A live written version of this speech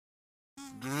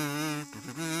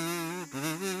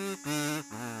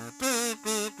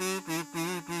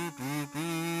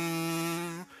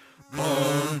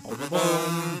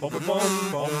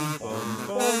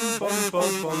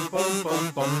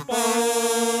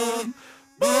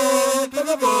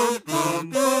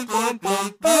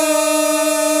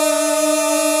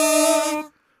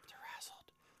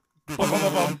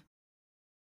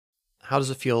How does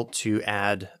it feel to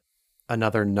add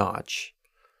another notch,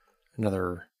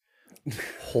 another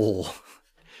hole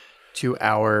to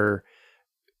our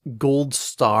gold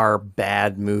star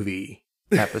bad movie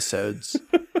episodes?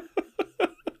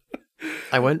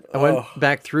 I went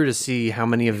back through to see how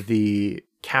many of the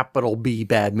capital B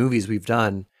bad movies we've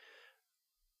done.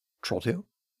 Troll 2.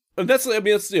 And that's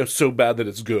so bad that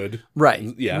it's good.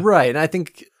 Right. Yeah. Right. And I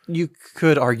think you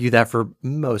could argue that for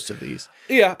most of these.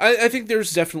 Yeah, I think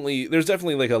there's definitely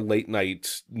like a late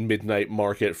night, midnight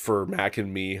market for Mac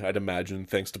and Me, I'd imagine,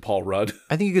 thanks to Paul Rudd.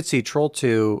 I think you could see Troll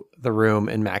 2, The Room,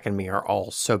 and Mac and Me are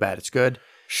all so bad it's good.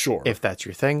 Sure. If that's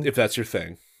your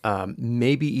thing.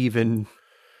 Maybe even...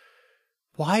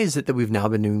 Why is it that we've now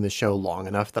been doing the show long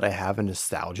enough that I have a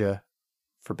nostalgia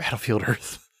for Battlefield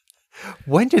Earth?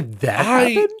 When did that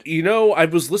happen? I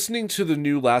was listening to the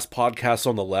new last podcast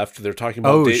on the left. They're talking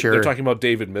about they're talking about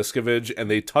David Miscavige, and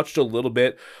they touched a little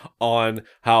bit on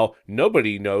how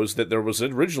nobody knows that there was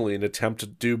originally an attempt to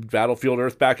do Battlefield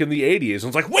Earth back in the 80s.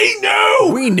 And it's like, we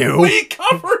knew! We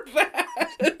covered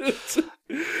that!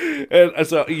 And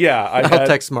so, yeah. I'll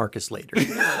text Marcus later.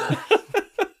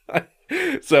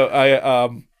 So I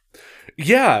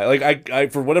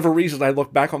for whatever reason, I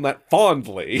look back on that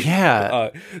fondly.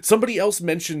 Yeah. Somebody else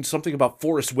mentioned something about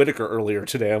Forrest Whitaker earlier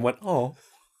today. I went, oh,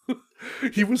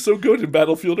 he was so good in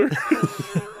Battlefield Earth.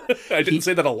 I didn't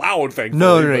say that aloud, thankfully.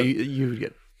 No, you would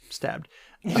get stabbed.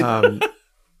 I've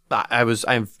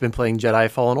been playing Jedi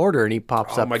Fallen Order, and he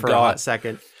pops up for a hot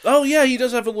second. Oh, yeah, he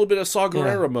does have a little bit of Saw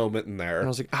Gerrera moment in there. And I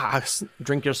was like,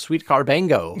 drink your sweet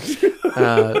carbango,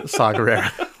 Saw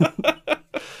Gerrera.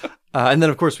 And then,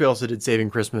 of course, we also did Saving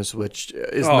Christmas, which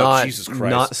is not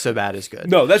so bad as good.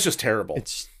 No, that's just terrible.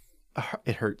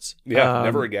 It hurts. Yeah,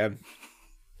 never again.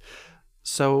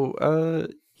 So,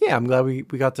 I'm glad we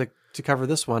got to cover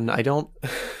this one. I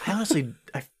honestly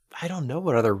don't know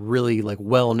what other really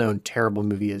well-known terrible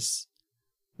movie is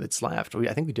that's left.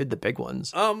 I think we did the big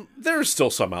ones. There's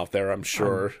still some out there, I'm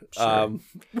sure.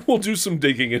 We'll do some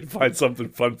digging and find something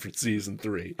fun for season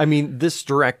 3. I mean, this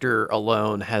director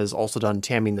alone has also done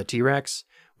Taming the T-Rex,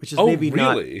 which is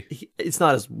it's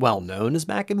not as well known as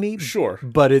Mac and Me. Sure.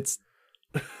 But it's...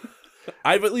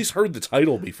 I've at least heard the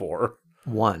title before.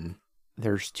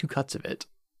 There's 2 cuts of it.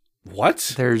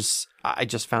 What? I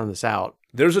just found this out.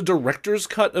 There's a director's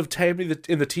cut of Tammy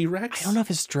in the T-Rex? I don't know if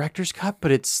it's director's cut,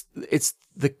 but it's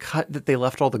the cut that they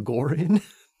left all the gore in.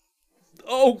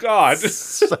 Oh, God.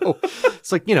 So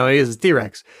it's like, it is a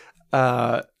T-Rex.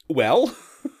 Well,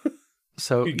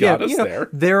 so you got us there.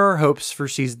 There are hopes for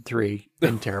season 3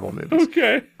 in terrible movies.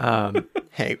 Okay.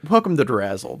 Hey, welcome to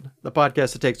DeRazzled, the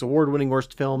podcast that takes award-winning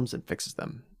worst films and fixes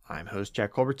them. I'm host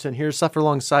Jack Culbertson. Here to suffer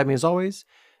alongside me, as always,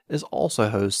 is also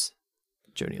host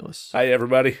Joe Nealis. Hi,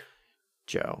 everybody.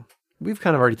 Joe, we've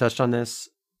kind of already touched on this,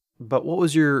 but what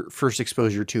was your first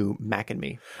exposure to Mac and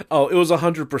Me? Oh, it was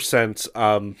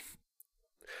 100%.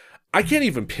 I can't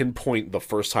even pinpoint the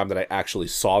first time that I actually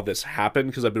saw this happen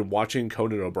because I've been watching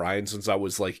Conan O'Brien since I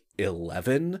was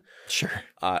 11. Sure.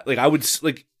 I would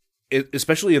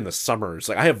especially in the summers.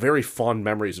 I have very fond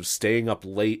memories of staying up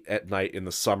late at night in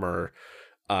the summer,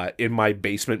 in my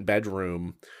basement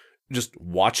bedroom, just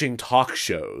watching talk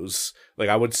shows.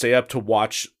 I would stay up to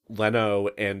watch Leno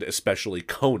and especially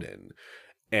Conan,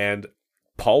 and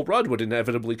Paul Rudd would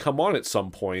inevitably come on at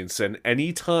some points, and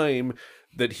any time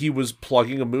that he was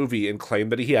plugging a movie and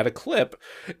claimed that he had a clip,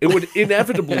 it would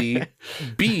inevitably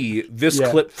be this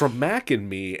clip from Mac and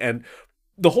Me. And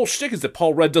the whole shtick is that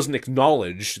Paul Rudd doesn't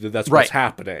acknowledge that that's what's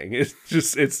happening.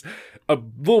 It's a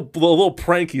little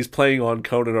prank he's playing on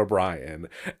Conan O'Brien.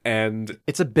 And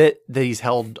it's a bit that he's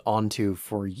held onto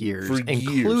for years.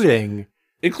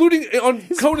 Including on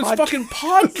Conan's fucking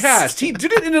podcast. He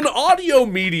did it in an audio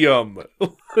medium.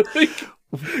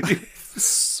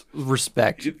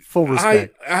 Respect. Full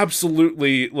respect. I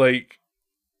absolutely,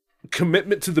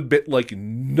 commitment to the bit like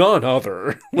none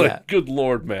other. Good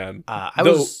Lord, man.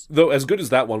 Though as good as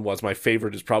that one was, my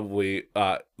favorite is probably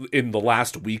in the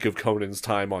last week of Conan's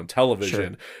time on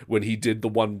television, when he did the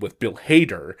one with Bill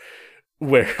Hader,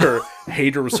 where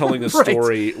Hader was telling a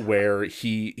story where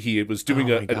he was doing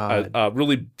a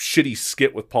really shitty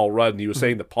skit with Paul Rudd, and he was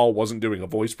saying that Paul wasn't doing a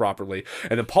voice properly,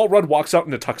 and then Paul Rudd walks out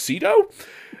in a tuxedo,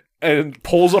 and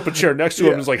pulls up a chair next to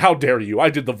him and is like, how dare you? I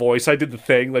did the voice. I did the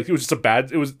thing. Like, it was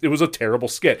just it was a terrible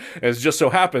skit. And it just so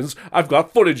happens, I've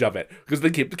got footage of it because they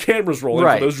keep the cameras rolling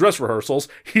for those dress rehearsals.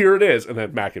 Here it is. And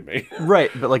then Mac and me. Right.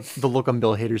 But like the look on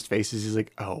Bill Hader's face is he's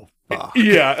like, oh, fuck.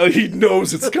 Yeah. He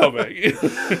knows it's coming.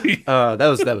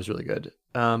 That was really good.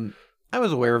 I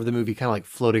was aware of the movie kind of like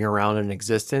floating around in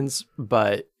existence,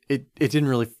 but it didn't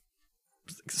really.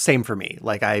 Same for me.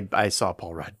 Like I saw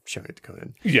Paul Rudd showing it to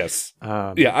Conan. Yes.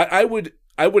 I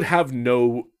would have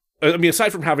no. I mean,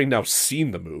 aside from having now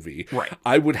seen the movie, right?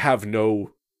 I would have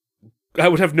no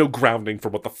grounding for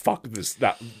what the fuck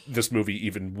this movie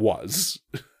even was.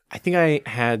 I think I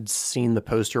had seen the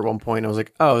poster at one point. And I was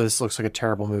like, oh, this looks like a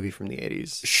terrible movie from the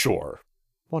 80s. Sure.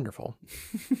 Wonderful.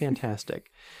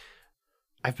 Fantastic.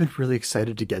 I've been really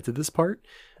excited to get to this part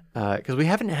because we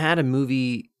haven't had a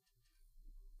movie.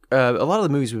 A lot of the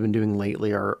movies we've been doing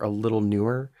lately are a little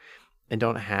newer and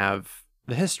don't have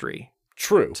the history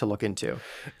to look into.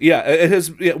 Yeah, it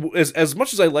has. Yeah, as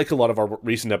much as I like a lot of our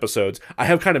recent episodes, I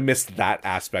have kind of missed that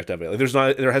aspect of it. Like,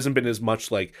 there hasn't been as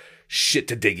much like shit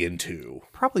to dig into.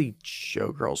 Probably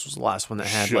Showgirls was the last one that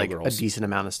had Showgirls. Like a decent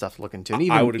amount of stuff to look into, and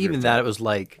even that it was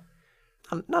like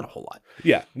not a whole lot.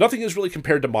 Yeah, nothing is really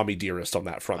compared to Mommy Dearest on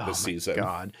that front this season.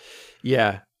 God,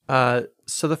 yeah.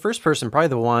 So the first person,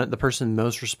 probably the person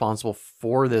most responsible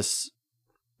for this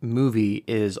movie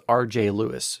is R.J.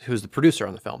 Lewis, who's the producer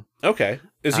on the film. Okay.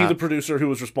 Is he the producer who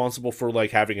was responsible for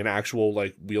like having an actual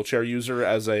like wheelchair user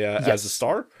as a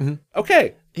star? Mm-hmm.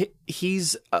 Okay.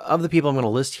 He's of the people I'm going to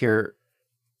list here.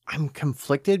 I'm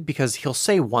conflicted because he'll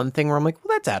say one thing where I'm like,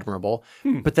 well, that's admirable.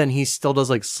 But then he still does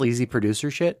like sleazy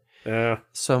producer shit. Yeah.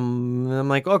 So I'm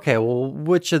like, okay, well,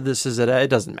 which of this is it? It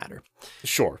doesn't matter.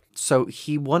 Sure. So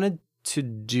he wanted to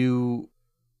do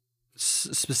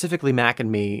specifically Mac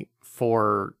and me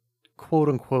for quote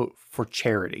unquote for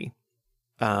charity.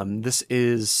 This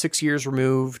is 6 years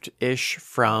removed ish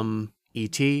from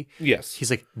E.T. Yes. He's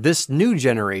like, this new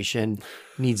generation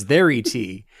needs their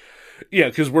E.T. Yeah,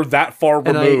 because we're that far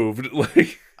removed.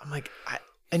 I'm like,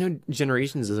 I know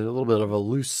generations is a little bit of a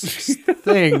loose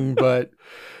thing, but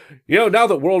now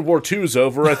that World War II's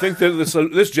over, I think that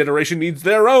this generation needs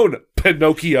their own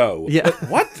Pinocchio. Yeah.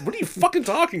 What? What are you fucking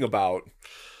talking about?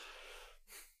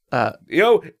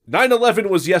 9/11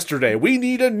 was yesterday. We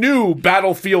need a new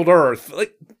Battlefield Earth.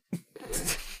 Like,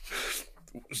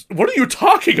 what are you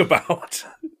talking about?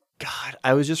 God,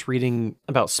 I was just reading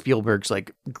about Spielberg's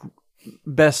like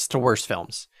best to worst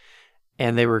films.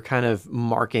 And they were kind of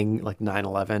marking like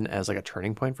 9/11 as like a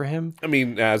turning point for him. I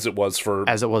mean, as it was for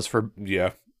a lot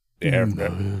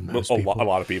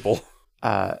of people.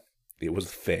 It was a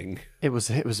thing. It was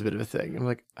a bit of a thing. I'm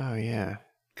like, oh yeah,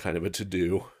 kind of a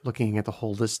to-do. Looking at the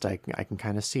whole list, I can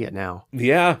kind of see it now.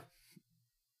 Yeah.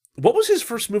 What was his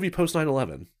first movie post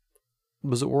 9/11?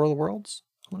 Was it War of the Worlds?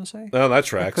 I want to say. Oh, that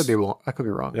tracks. I could be wrong. I could be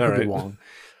wrong.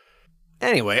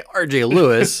 Anyway, R.J.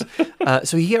 Lewis.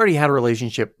 So he already had a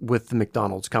relationship with the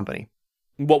McDonald's company.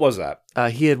 What was that?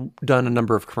 He had done a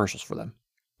number of commercials for them.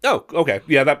 Oh, okay.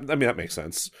 Yeah, that makes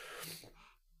sense.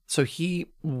 So he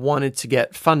wanted to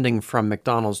get funding from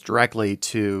McDonald's directly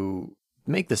to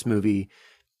make this movie.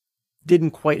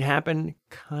 Didn't quite happen,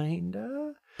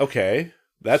 kinda. Okay,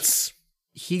 that's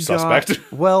suspect.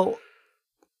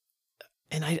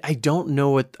 And I don't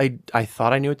know what I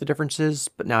thought I knew what the difference is,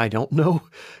 but now I don't know,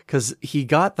 because he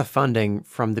got the funding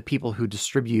from the people who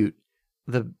distribute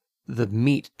the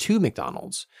meat to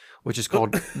McDonald's, which is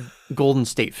called Golden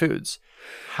State Foods.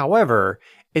 However,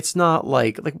 it's not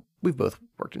like we've both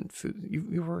worked in food.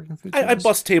 You worked in food. I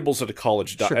bust tables at a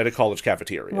college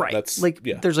cafeteria. Right. That's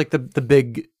There's like the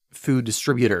big food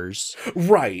distributors.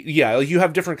 Right. Yeah. Like you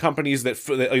have different companies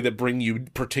that bring you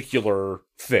particular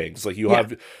things. Like you'll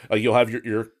have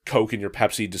your Coke and your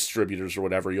Pepsi distributors or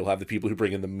whatever. You'll have the people who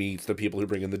bring in the meat, the people who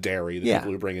bring in the dairy, the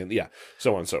people who bring in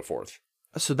so on and so forth.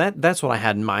 So that's what I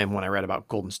had in mind when I read about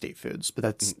Golden State Foods, but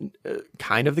that's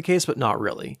kind of the case, but not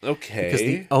really. Okay. Because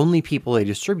the only people they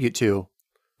distribute to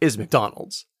is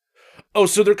McDonald's. Oh,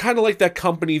 so they're kind of like that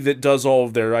company that does all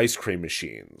of their ice cream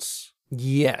machines.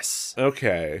 Yes.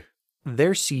 Okay.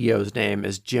 Their CEO's name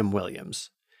is Jim Williams.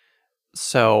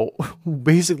 So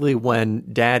basically when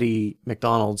Daddy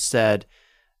McDonald said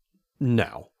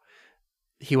no,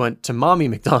 he went to Mommy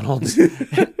McDonald's.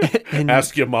 and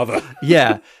ask your mother.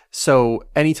 Yeah. So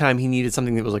anytime he needed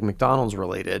something that was like McDonald's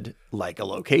related, like a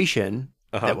location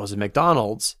that was a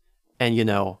McDonald's, and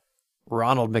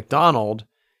Ronald McDonald,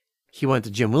 he went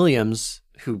to Jim Williams,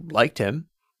 who liked him.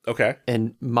 Okay.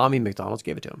 And Mommy McDonald's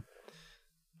gave it to him.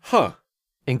 Huh.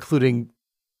 Including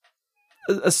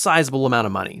a sizable amount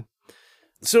of money.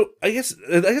 So I guess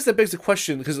that begs the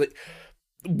question, because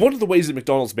one of the ways that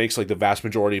McDonald's makes like the vast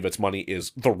majority of its money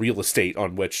is the real estate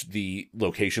on which the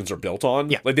locations are built on.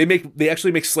 Yeah. Like they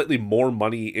actually make slightly more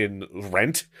money in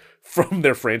rent from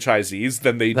their franchisees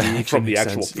than they do from the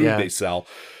actual food they sell.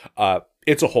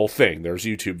 It's a whole thing. There's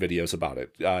YouTube videos about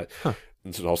it.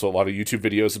 There's also a lot of YouTube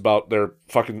videos about their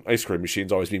fucking ice cream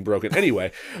machines always being broken.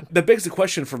 Anyway, that begs the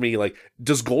question for me, like,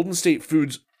 does Golden State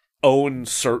Foods own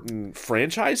certain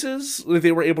franchises? Like,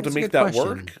 they were able to make that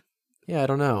work? Yeah, I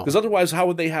don't know. Because otherwise, how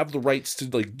would they have the rights to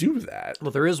like do that?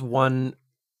 Well, there is one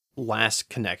last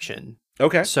connection.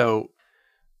 Okay. So,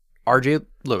 R.J.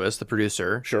 Lewis, the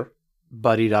producer, Sure.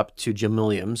 buddied up to Jim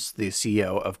Williams, the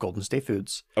CEO of Golden State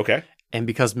Foods. Okay. And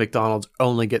because McDonald's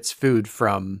only gets food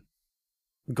from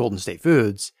Golden State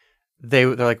Foods,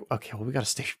 they're like, okay, well, we got to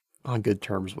stay on good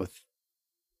terms with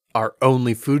our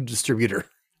only food distributor.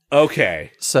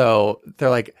 Okay. So they're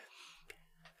like,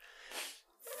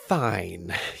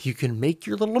 fine, you can make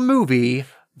your little movie.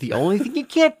 The only thing you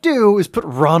can't do is put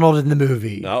Ronald in the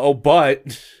movie. Oh,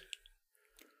 but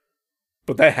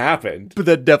that happened. But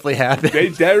that definitely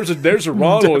happened. There's a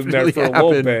Ronald in there for Definitely a little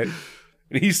happened. bit.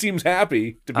 And he seems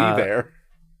happy to be there.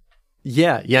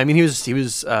 Yeah. I mean, he was,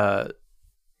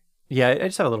 yeah, I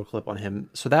just have a little clip on him.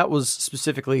 So that was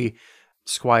specifically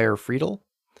Squire Friedel,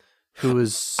 who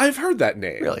was... I've heard that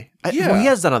name. Really? Yeah. Well, he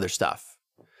has done other stuff.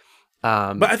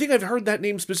 But I think I've heard that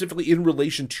name specifically in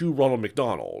relation to Ronald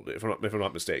McDonald, if I'm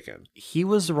not mistaken. He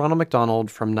was Ronald McDonald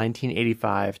from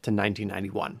 1985 to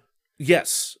 1991.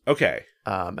 Yes. Okay.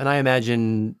 And I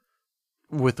imagine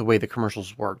with the way the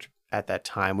commercials worked at that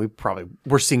time,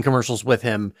 we're seeing commercials with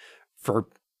him for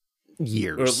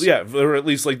years. Or at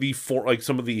least like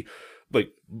some of the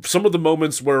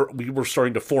moments where we were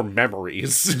starting to form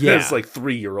memories as like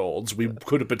 3-year-olds. We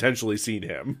could have potentially seen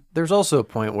him. There's also a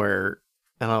point where,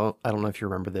 and I don't know if you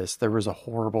remember this, there was a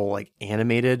horrible like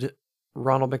animated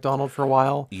Ronald McDonald for a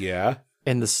while. Yeah.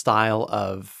 In the style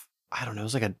of, I don't know, it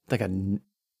was like a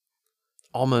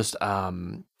almost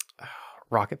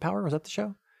Rocket Power. Was that the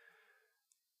show?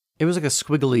 It was like a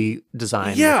squiggly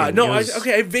design. Yeah, no, I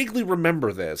vaguely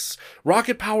remember this.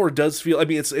 Rocket Power does feel, I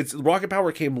mean, it's Rocket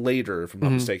Power came later, if I'm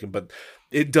not mistaken, but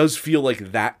it does feel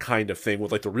like that kind of thing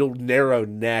with like the real narrow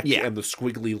neck and the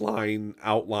squiggly line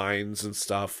outlines and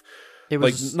stuff. It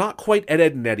was like not quite Ed,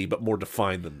 Edd and Eddy, but more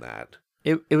defined than that.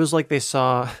 It was like they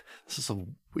saw, this is a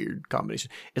weird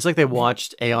combination. It's like they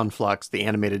watched Aeon Flux, the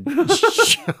animated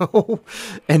show,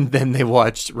 and then they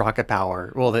watched Rocket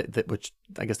Power. Well, which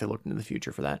I guess they looked into the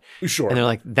future for that. Sure. And they're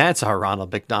like, that's our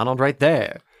Ronald McDonald right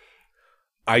there.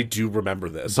 I do remember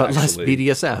this, but actually.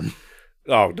 less BDSM.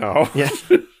 Oh, no. Yeah.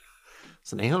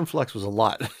 So Aeon Flux was a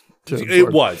lot.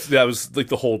 It was. That was like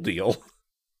the whole deal.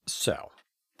 So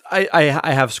I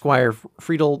have Squire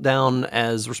Friedel down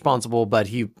as responsible, but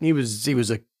he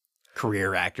was a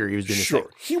career actor. He was doing his thing.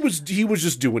 He was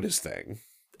just doing his thing,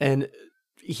 and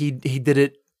he did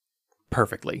it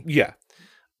perfectly. Yeah,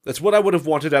 that's what I would have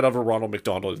wanted out of a Ronald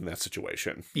McDonald in that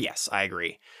situation. Yes, I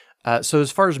agree. So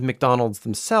as far as McDonald's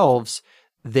themselves,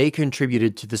 they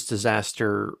contributed to this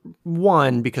disaster,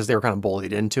 one, because they were kind of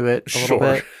bullied into it a little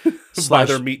bit. By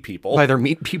their meat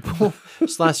people.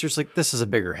 Slash, just like, this is a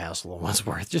bigger hassle than what's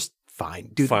worth. Just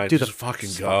do the fucking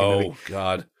go. Movie.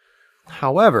 God.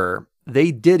 However,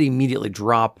 they did immediately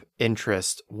drop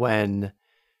interest when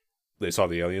they saw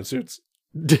the alien suits.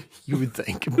 You would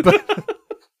think, but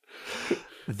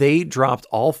they dropped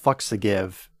all fucks to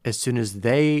give as soon as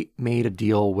they made a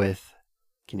deal with,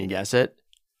 can you guess it?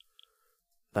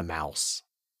 The mouse.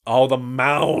 Oh, the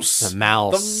mouse. The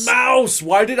mouse. The mouse.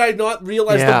 Why did I not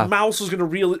realize the mouse was going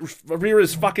to rear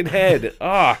his fucking head?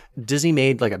 Disney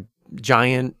made like a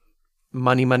giant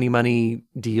money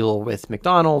deal with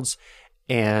McDonald's,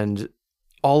 and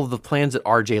all of the plans that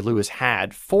R.J. Lewis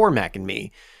had for Mac and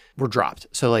Me were dropped.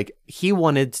 So like he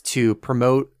wanted to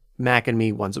promote Mac and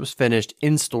Me once it was finished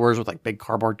in stores with like big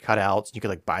cardboard cutouts. You could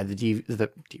like buy the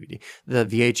DVD, the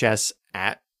VHS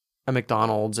at a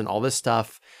McDonald's and all this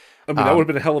stuff. I mean, that would have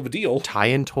been a hell of a deal.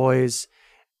 Tie-in toys.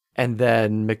 And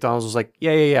then McDonald's was like,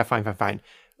 yeah, fine.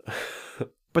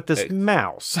 But this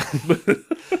mouse,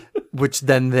 which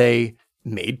then they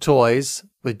made toys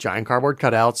with giant cardboard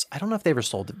cutouts. I don't know if they ever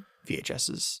sold the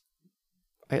VHSs.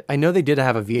 I know they did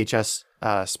have a VHS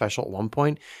special at one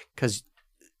point because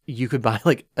you could buy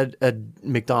like a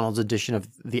McDonald's edition of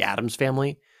the Addams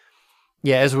Family.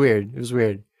 Yeah, it was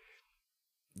weird.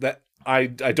 That I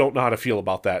don't know how to feel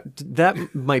about that.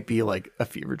 That might be like a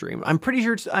fever dream. I'm pretty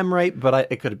sure I'm right,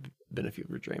 but it could have been a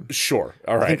fever dream. Sure.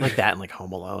 All right. I think like that and like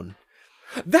Home Alone.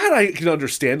 That I can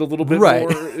understand a little bit more,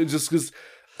 just because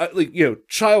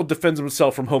child defends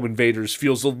himself from home invaders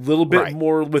feels a little bit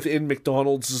more within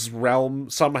McDonald's realm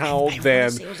somehow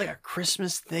than it was like a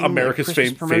Christmas thing, America's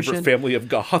favorite family of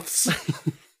goths.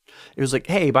 It was like,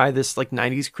 hey, buy this like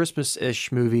 90s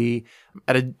Christmas-ish movie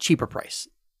at a cheaper price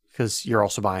because you're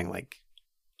also buying like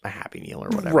a Happy Meal or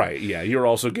whatever. Right, yeah. You're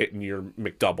also getting your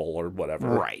McDouble or whatever.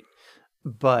 Right.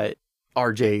 But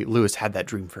R.J. Lewis had that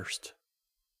dream first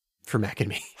for Mac and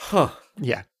Me. Huh.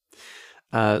 Yeah.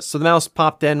 So the mouse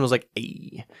popped in and was like,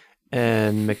 hey.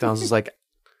 And McDonald's was like,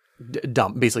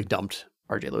 basically dumped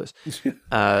R.J. Lewis.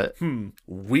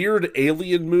 Weird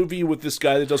alien movie with this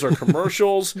guy that does our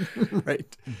commercials. Right.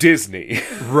 Disney.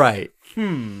 Right.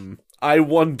 I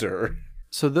wonder.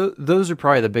 So those are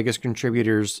probably the biggest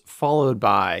contributors, followed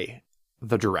by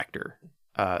the director,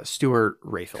 Stuart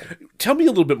Rayfield. Tell me a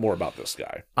little bit more about this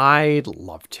guy. I'd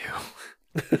love to.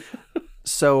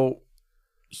 So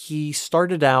he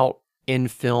started out in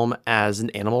film as an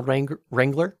animal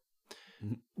wrangler,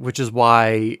 which is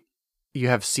why you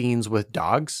have scenes with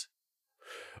dogs.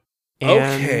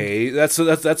 Okay, that's how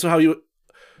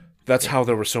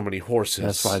there were so many horses.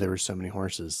 That's why there were so many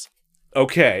horses.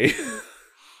 Okay.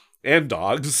 And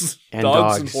dogs. And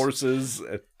dogs and horses.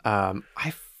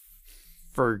 I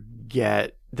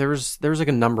forget. There was like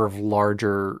a number of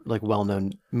larger, like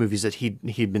well-known movies that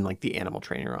he'd been like the animal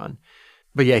trainer on.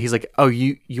 But yeah, he's like, oh,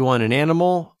 you want an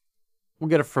animal? We'll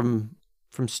get it from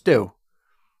Stu.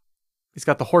 He's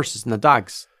got the horses and the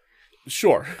dogs.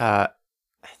 Sure. I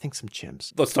think some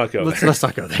chimps. Let's not go there. Let's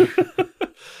not go there.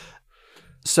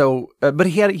 So, but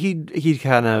he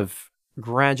kind of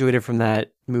graduated from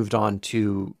that, moved on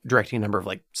to directing a number of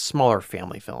like smaller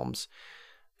family films.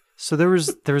 So there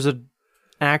was an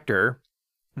actor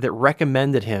that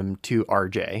recommended him to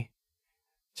RJ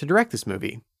to direct this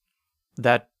movie.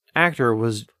 That actor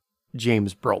was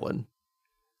James Brolin.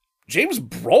 James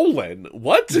Brolin?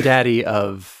 What? Daddy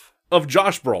of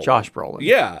Josh Brolin. Josh Brolin.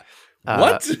 Yeah.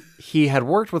 What? He had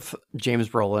worked with James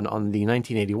Brolin on the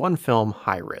 1981 film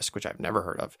High Risk, which I've never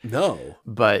heard of. No.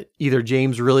 But either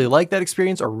James really liked that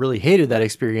experience or really hated that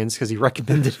experience because he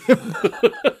recommended him.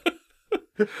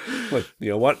 Like, you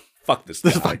know what? Fuck this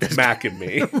guy. Fuck this Mac and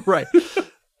me. Right.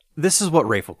 This is what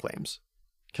Rayfield claims.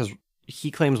 Because he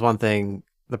claims one thing,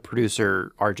 the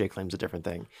producer, RJ, claims a different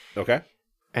thing. Okay.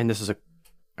 And this is a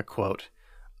quote.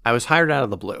 I was hired out of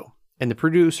the blue, and the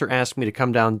producer asked me to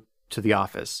come down to the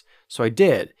office. So I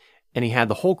did, and he had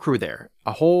the whole crew there,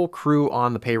 a whole crew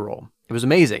on the payroll. It was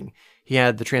amazing. He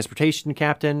had the transportation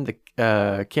captain,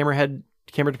 the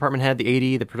camera department head,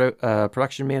 the AD, the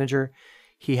production manager.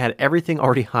 He had everything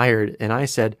already hired, and I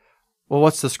said, well,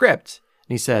 what's the script?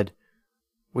 And he said,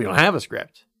 we don't have a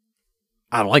script.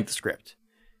 I don't like the script.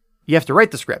 You have to write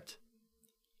the script.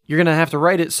 You're going to have to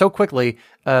write it so quickly,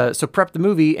 so prep the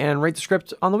movie and write the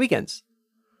script on the weekends.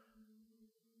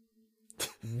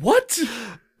 What?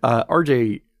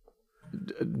 RJ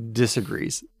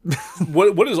disagrees.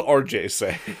 What does RJ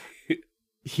say?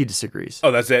 He disagrees.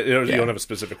 Oh, that's it? You don't have a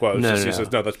specific quote. No, he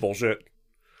says, no, that's bullshit.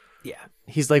 Yeah.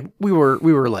 He's like, we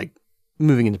were like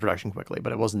moving into production quickly,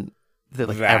 but it wasn't that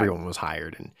like everyone was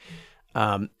hired.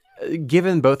 And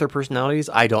given both their personalities,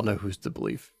 I don't know who's to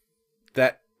believe.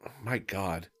 My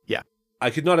God. Yeah. I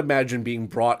could not imagine being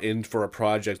brought in for a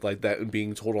project like that and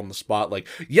being told on the spot, like,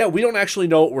 yeah, we don't actually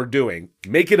know what we're doing.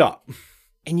 Make it up.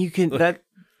 And you can,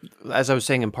 as I was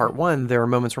saying in part one, there are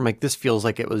moments where I'm like, this feels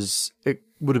like it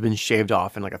would have been shaved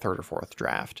off in like a third or fourth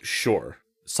draft. Sure.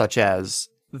 Such as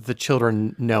the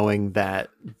children knowing that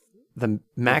the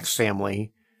Max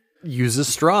family uses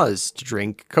straws to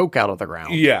drink Coke out of the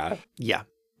ground. Yeah. Yeah.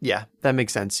 Yeah. That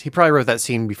makes sense. He probably wrote that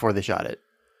scene before they shot it.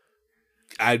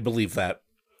 I'd believe that.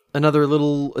 Another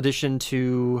little addition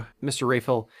to Mr.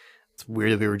 Rayfield. It's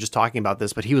weird that we were just talking about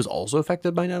this, but he was also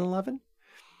affected by 9/11.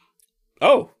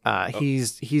 Oh.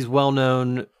 He's well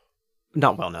known,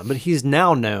 not well known, but he's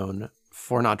now known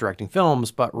for not directing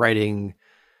films, but writing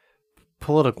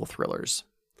political thrillers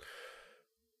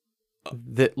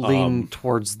that lean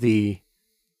towards the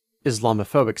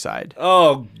Islamophobic side.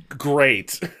 Oh,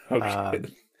 great. Okay.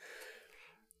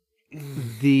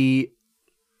 The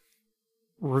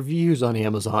reviews on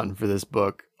Amazon for this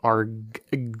book are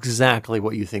exactly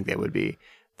what you think they would be.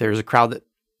 There's a crowd that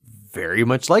very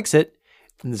much likes it,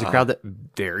 and there's a crowd that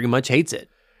very much hates it.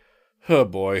 Oh,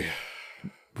 boy.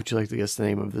 Would you like to guess the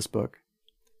name of this book?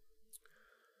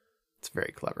 It's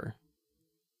very clever.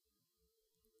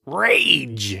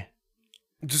 Rage!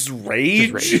 Just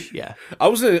rage? Just rage, yeah. I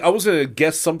was gonna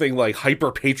guess something like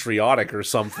hyper patriotic or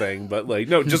something, but like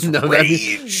no, just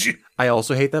rage. I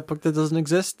also hate that book that doesn't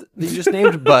exist that you just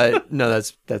named, but no,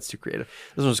 that's too creative.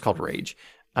 This one's called Rage.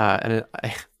 I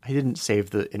didn't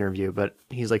save the interview, but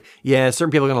he's like, yeah,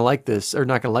 certain people are gonna like this or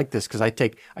not gonna like this because I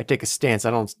take a stance.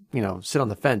 I don't, sit on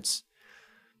the fence.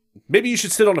 Maybe you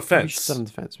should sit on a fence. You should sit on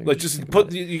the fence. Like just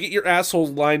you get your asshole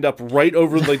lined up right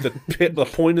over like the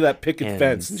point of that picket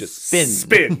fence and just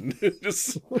spin.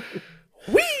 Just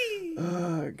whee.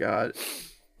 Oh God.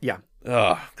 Yeah.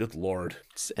 Oh, good Lord.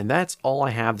 And that's all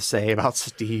I have to say about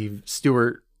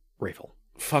Stuart Rafel.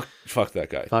 Fuck that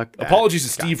guy. Apologies to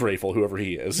Steve Rafel, whoever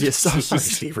he is. Yes, sorry,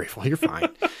 Steve Rafel. You're fine.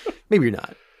 Maybe you're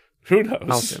not. Who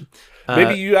knows?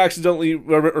 Maybe you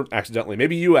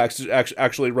maybe you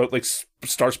actually wrote like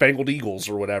Star Spangled Eagles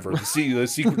or whatever.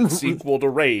 The sequel to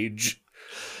Rage.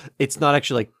 It's not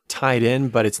actually like tied in,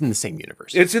 but it's in the same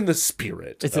universe. It's in the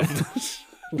spirit.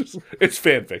 It's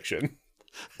fan fiction.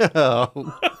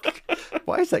 Oh,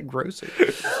 why is that grosser?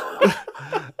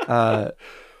 I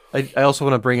also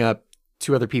want to bring up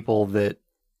two other people that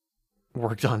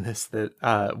worked on this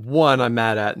that one I'm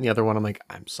mad at and the other one I'm like,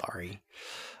 I'm sorry.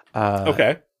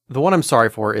 Okay. The one I'm sorry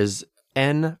for is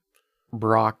N.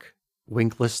 Brock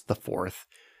Winkless IV.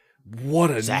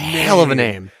 What a hell of a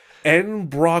name. N.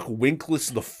 Brock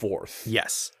Winkless IV.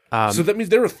 Yes. So that means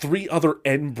there are 3 other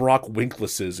N. Brock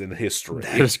Winklesses in history.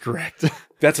 That is correct.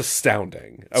 That's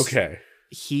astounding. Okay.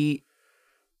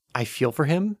 I feel for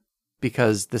him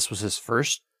because this was his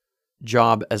first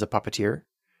job as a puppeteer.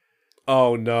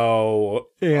 Oh no.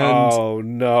 Oh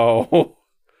no.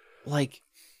 Like,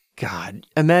 God,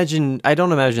 I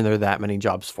don't imagine there are that many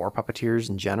jobs for puppeteers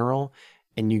in general,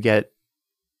 and you get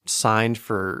signed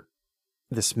for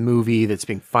this movie that's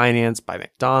being financed by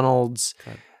McDonald's.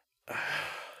 God.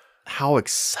 How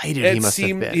excited he must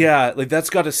have been. Yeah, like that's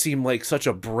got to seem like such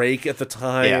a break at the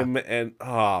time, and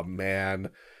oh man.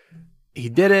 He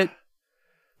did it,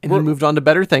 and he moved on to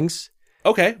better things.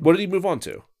 Okay, what did he move on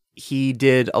to? He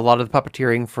did a lot of the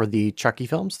puppeteering for the Chucky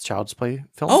films, the Child's Play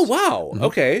films. Oh, wow. Mm-hmm.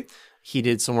 Okay. He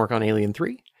did some work on Alien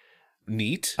 3.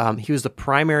 Neat. He was the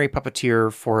primary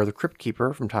puppeteer for the Crypt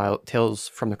Keeper from Tales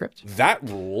from the Crypt. That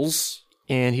rules.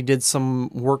 And he did some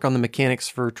work on the mechanics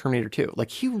for Terminator 2.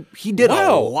 Like, he did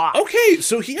a lot. Okay,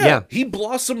 so he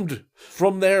blossomed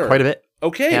from there. Quite a bit.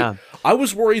 Okay. Yeah. I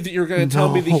was worried that you're going to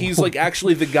tell me that he's like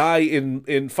actually the guy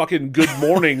in fucking Good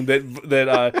Morning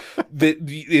that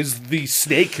is the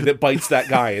snake that bites that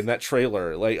guy in that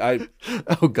trailer. Like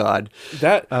oh God.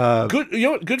 That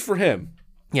good, good for him.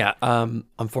 Yeah.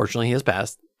 Unfortunately he has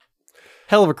passed.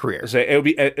 Hell of a career. So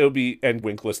it'll be N.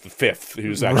 Winkless V,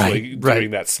 who's actually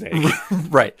doing that snake.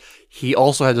 Right. He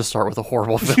also had to start with a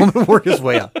horrible film and work his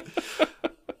way up.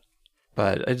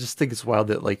 But I just think it's wild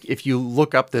that, like, if you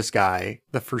look up this guy,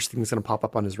 the first thing that's going to pop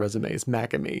up on his resume is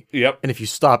Mac and Me. Yep. And if you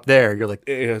stop there, you're like,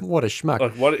 what a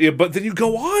schmuck. But then you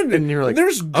go on, and you're like,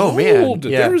 there's gold. Oh, man.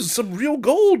 Yeah. There's some real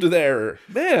gold there,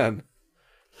 man.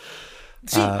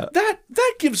 See,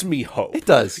 that gives me hope. It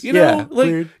does. You know,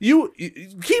 like you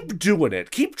keep doing it,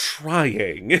 keep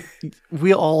trying.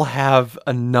 We all have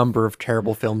a number of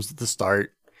terrible films at the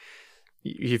start.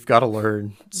 You've got to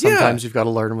learn. Sometimes you've got to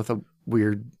learn with a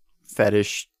weird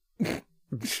fetish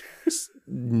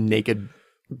naked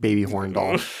baby horn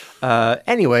doll.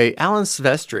 Anyway, Alan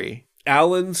Silvestri.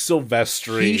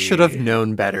 He should have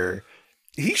known better.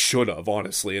 He should have,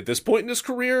 honestly, at this point in his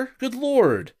career. Good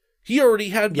Lord. He already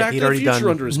had Back to the Future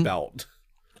under his belt.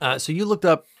 So you looked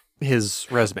up his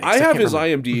resume. I have his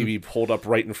IMDb pulled up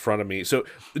right in front of me. So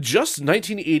just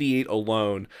 1988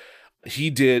 alone, he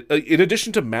did, in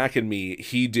addition to Mac and Me,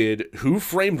 he did Who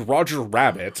Framed Roger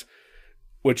Rabbit,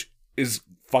 which is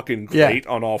fucking great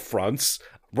on all fronts.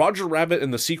 Roger Rabbit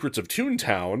and the Secrets of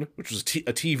Toontown, which was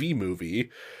a TV movie.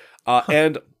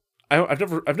 And I've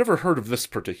never heard of this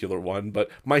particular one, but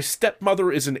My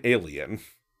Stepmother is an Alien.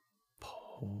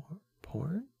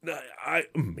 Porn?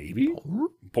 Maybe.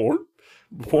 Porn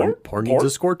needs a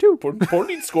score too. Porn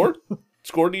needs score.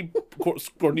 Score need porn.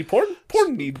 Porn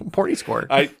need porny score.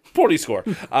 Porny score.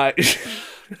 I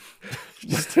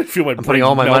feel my I'm putting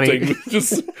all my melting. money.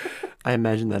 I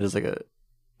imagine that as like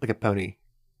a pony.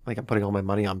 Like I'm putting all my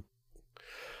money on.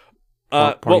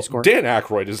 Well, score. Dan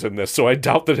Aykroyd is in this, so I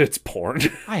doubt that it's porn.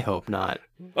 I hope not.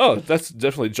 Oh, that's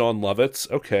definitely John Lovitz.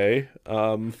 Okay.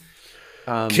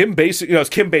 Kim Basinger. No,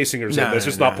 it's Kim Basinger's in this.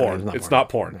 It's not porn. It's not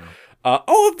porn. No.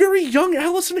 A very young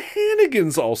Allison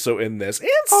Hannigan's also in this, and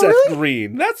Seth really?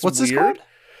 Green. That's What's weird.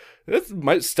 This called?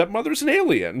 My Stepmother's an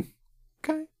Alien.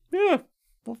 Okay. Yeah.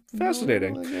 Well,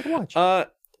 fascinating. Watch.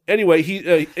 Anyway,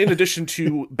 he in addition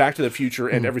to Back to the Future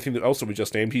and everything else that we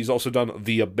just named, he's also done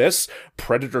The Abyss,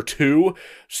 Predator 2,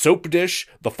 Soap Dish,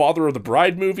 the Father of the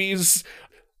Bride movies,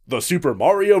 the Super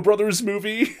Mario Brothers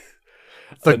movie.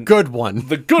 The good one.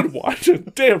 The good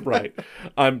one. Damn right.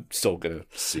 I'm still going to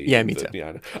see. Yeah, me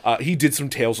too. He did some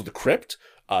Tales of the Crypt.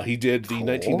 He did the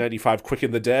 1995 Quick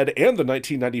and the Dead and the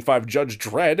 1995 Judge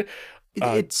Dredd.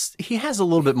 He has a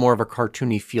little bit more of a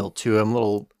cartoony feel to him, a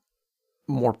little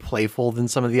more playful than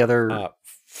some of the other.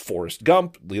 Forrest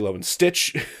Gump, Lilo and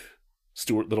Stitch,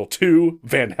 Stuart Little 2,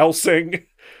 Van Helsing,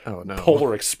 oh no,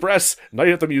 Polar Express, Night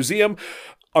at the Museum.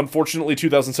 Unfortunately,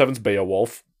 2007's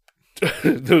Beowulf.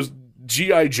 Those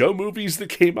G.I. Joe movies that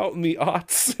came out in the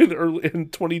aughts in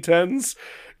 2010s.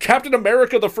 Captain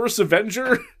America: The First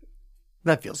Avenger.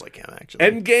 That feels like him, actually.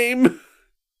 Endgame.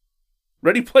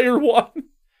 Ready Player One.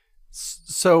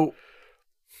 So,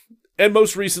 and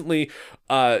most recently,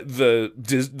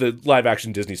 the live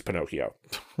action Disney's Pinocchio.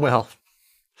 Well,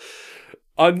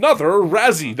 another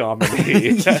Razzie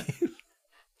nominee.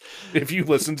 If you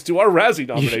listened to our Razzie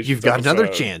nominations, you've got another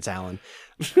chance, Alan.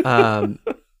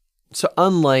 So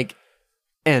unlike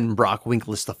N. Brock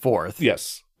Winkless IV,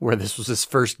 yes, where this was his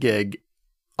first gig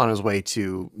on his way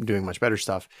to doing much better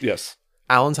stuff, yes,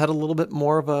 Alan's had a little bit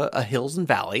more of a hills and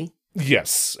valley.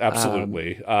 Yes,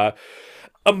 absolutely.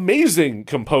 Amazing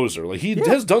composer. Like he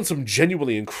has done some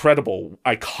genuinely incredible,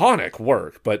 iconic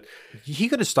work, but he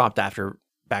could have stopped after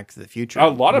Back to the Future. A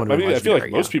lot of, I feel like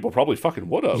most people probably fucking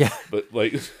would have. Yeah. But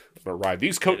like, I'm gonna ride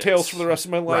these coattails for the rest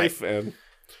of my life, and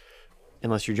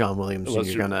unless you're John Williams, and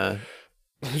you're gonna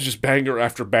just banger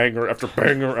after banger after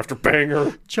banger after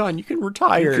banger. John, you can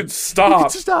retire. You can stop. You can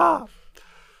stop.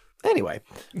 Anyway,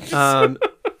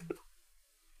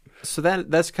 so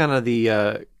that's kind of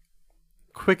the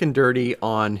quick and dirty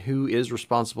on who is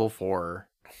responsible for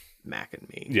Mac and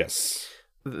Me. Yes.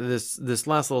 This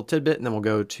last little tidbit, and then we'll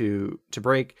go to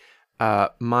break.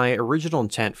 My original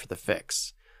intent for the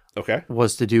fix,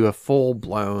 was to do a full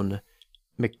blown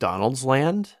McDonald's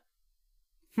land.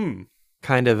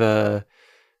 Kind of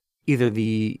either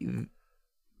the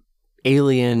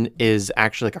alien is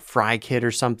actually like a Fry Kid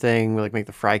or something, like make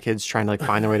the Fry Kids trying to like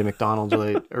find their way to McDonald's,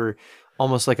 or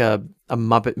almost like a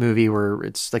Muppet movie where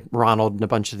it's like Ronald and a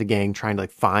bunch of the gang trying to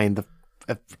like find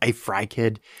a Fry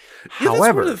Kid. Yeah, However,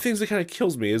 that's one of the things that kind of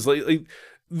kills me is like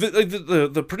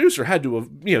the producer had to have,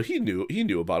 he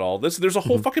knew about all this. There's a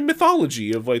whole fucking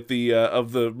mythology of like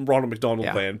the Ronald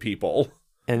McDonald Land people.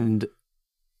 And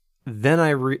then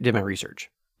I did my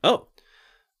research. Oh.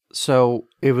 So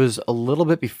it was a little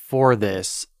bit before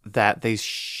this that they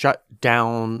shut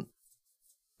down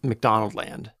McDonald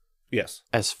Land. Yes.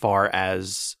 As far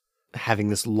as having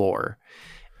this lore.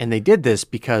 And they did this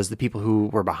because the people who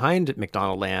were behind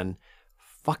McDonald Land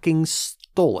fucking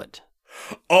stole it.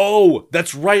 Oh,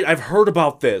 that's right. I've heard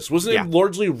about this. Wasn't it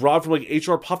largely robbed from like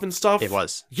HR Puffin stuff? It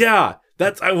was. Yeah.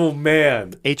 That's, oh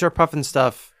man. HR Puffin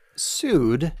stuff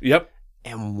sued. Yep.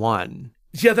 And won.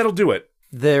 Yeah, that'll do it.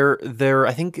 They're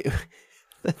I think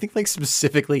like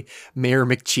specifically Mayor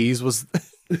McCheese was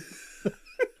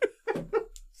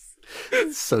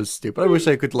so stupid. I wish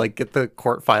I could like get the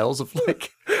court files of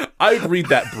like I'd read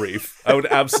that brief. I would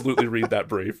absolutely read that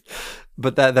brief.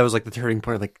 But that was like the turning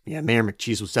point. Like, yeah, Mayor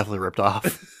McCheese was definitely ripped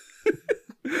off.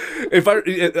 I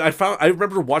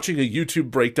remember watching a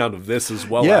YouTube breakdown of this as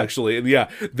well, actually, and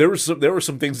there were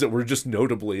some things that were just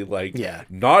notably like,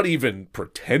 not even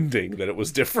pretending that it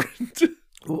was different.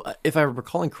 If I'm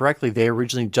recalling correctly, they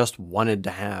originally just wanted to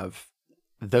have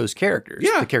those characters,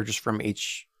 the characters from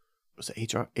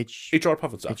HR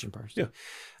Puffin stuff,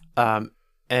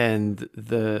 and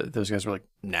those guys were like,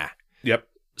 nah, yep.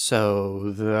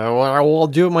 So I'll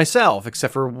do it myself,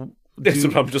 except for.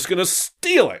 I'm just going to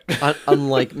steal it.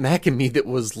 Unlike Mac and Me that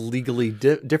was legally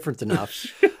different enough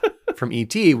from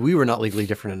E.T., we were not legally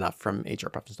different enough from HR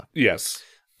Puffin stuff. Yes.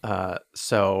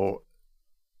 So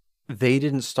they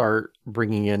didn't start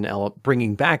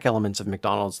bringing back elements of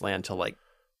McDonald's Land till like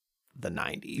the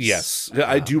 90s. Yes.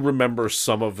 I do remember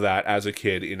some of that as a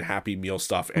kid in Happy Meal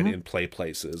stuff and in Play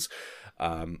Places.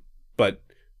 But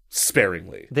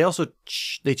sparingly. They also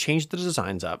they changed the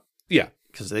designs up. Yeah.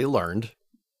 Because they learned...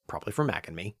 probably from Mac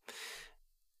and Me,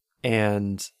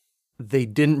 and they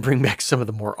didn't bring back some of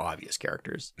the more obvious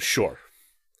characters. Sure.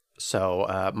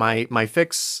 So my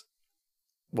fix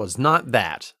was not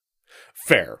that.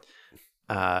 Fair.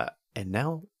 And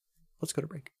now let's go to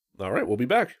break. All right, we'll be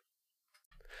back.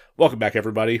 Welcome back,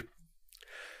 everybody.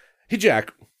 Hey,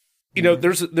 Jack.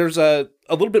 There's a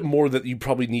little bit more that you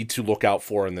probably need to look out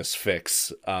for in this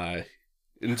fix.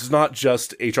 And it's not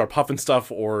just HR Puffin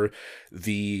stuff or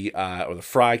the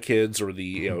Fry Kids or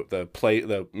the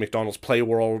McDonald's Play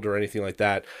World or anything like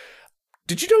that.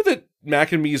 Did you know that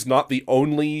Mac and Me is not the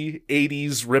only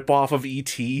 80s ripoff of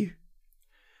E.T.?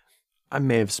 I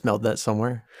may have smelled that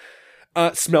somewhere.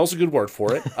 Smell's a good word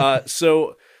for it.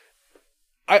 So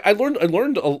I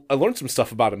learned some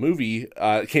stuff about a movie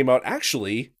came out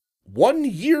actually 1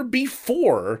 year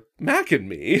before Mac and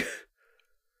Me.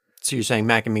 So you're saying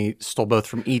Mac and Me stole both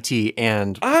from E.T.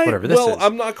 and whatever this is? Well,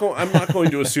 I'm not going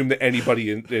to assume that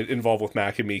anybody involved with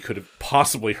Mac and Me could have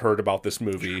possibly heard about this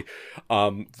movie,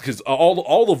 because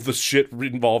all of the shit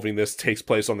involving this takes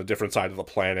place on the different side of the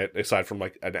planet, aside from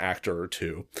like an actor or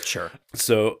two. Sure.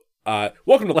 So,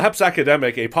 welcome to Laps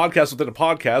Academic, a podcast within a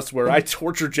podcast where I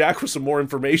torture Jack with some more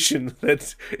information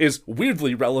that is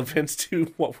weirdly relevant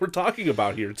to what we're talking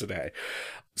about here today.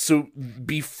 So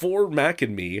before Mac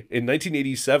and Me, in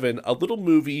 1987, a little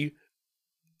movie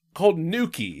called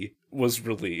Nuki was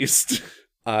released.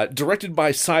 Directed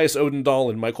by Sias Odendahl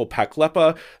and Michael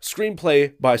Paklepa,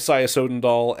 screenplay by Sias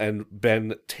Odendahl and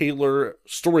Ben Taylor,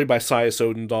 story by Sias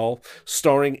Odendahl,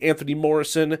 starring Anthony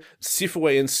Morrison,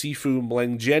 Sifue and Sifu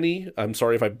Mlengjeni, I'm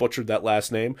sorry if I butchered that last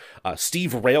name,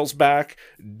 Steve Railsback,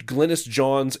 Glynis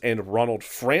Johns, and Ronald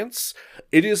France.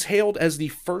 It is hailed as the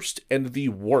first and the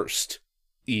worst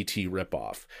E.T.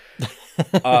 ripoff.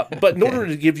 But in order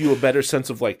to give you a better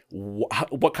sense of like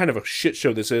what kind of a shit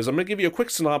show this is, I'm going to give you a quick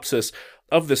synopsis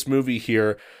of this movie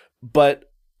here,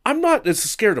 but I'm not as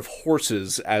scared of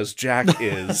horses as Jack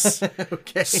is.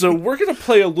 Okay. So we're going to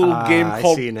play a little game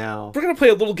called We're going to play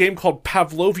a little game called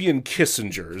Pavlovian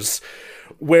Kissingers,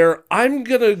 where I'm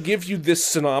going to give you this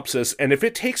synopsis, and if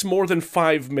it takes more than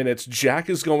 5 minutes, Jack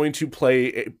is going to play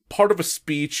a part of a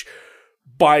speech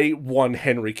by one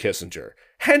Henry Kissinger.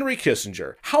 Henry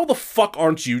Kissinger, how the fuck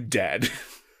aren't you dead?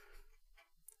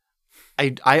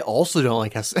 I also don't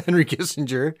like Henry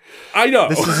Kissinger. I know.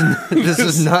 This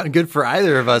is not good for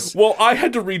either of us. Well, I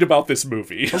had to read about this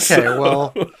movie. Okay, so.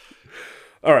 well.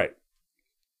 All right.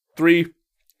 3,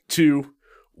 2,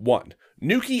 1.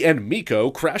 Nuki and Miko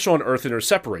crash on Earth and are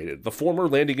separated, the former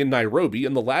landing in Nairobi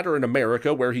and the latter in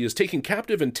America, where he is taken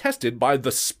captive and tested by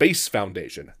the Space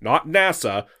Foundation. Not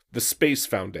NASA, the Space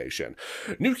Foundation.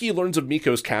 Nuki learns of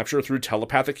Miko's capture through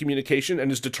telepathic communication and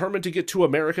is determined to get to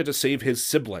America to save his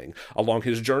sibling. Along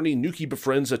his journey, Nuki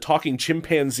befriends a talking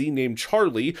chimpanzee named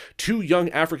Charlie, 2 young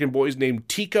African boys named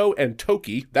Tico and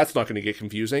Toki, that's not going to get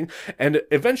confusing, and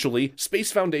eventually,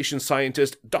 Space Foundation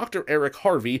scientist Dr. Eric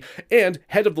Harvey and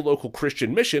head of the local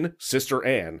Christian mission, Sister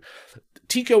Anne.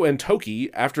 Tico and Toki,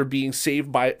 after being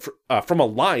saved from a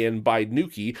lion by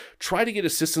Nuki, try to get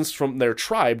assistance from their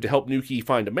tribe to help Nuki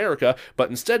find America, but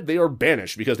instead they are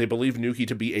banished because they believe Nuki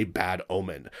to be a bad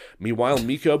omen. Meanwhile,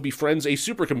 Miko befriends a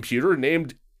supercomputer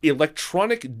named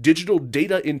Electronic Digital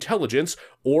Data Intelligence,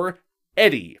 or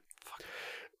EDI.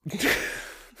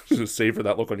 Just savor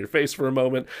that look on your face for a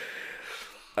moment.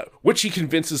 Which he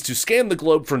convinces to scan the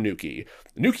globe for Nuki.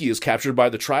 Nuki is captured by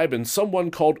the tribe and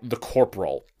someone called the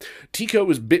Corporal. Tico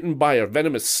is bitten by a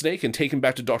venomous snake and taken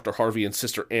back to Dr. Harvey and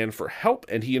Sister Anne for help,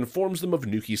 and he informs them of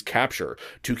Nuki's capture.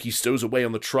 Tuki stows away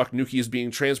on the truck Nuki is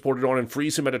being transported on and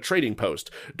frees him at a trading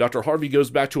post. Dr. Harvey goes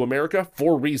back to America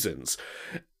for reasons.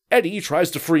 Eddie tries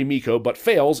to free Miko, but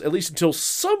fails, at least until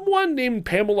someone named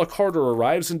Pamela Carter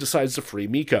arrives and decides to free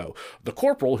Miko. The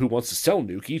Corporal, who wants to sell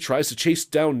Nuki, tries to chase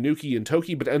down Nuki and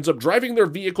Toki, but ends up driving their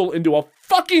vehicle into a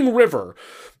fucking river.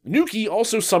 Nuki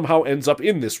also somehow ends up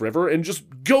in this river and just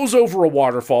goes over a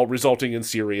waterfall, resulting in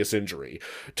serious injury.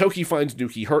 Toki finds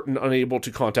Nuki hurt and unable to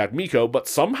contact Miko, but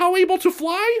somehow able to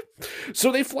fly?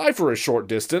 So they fly for a short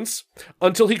distance,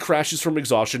 until he crashes from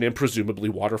exhaustion and presumably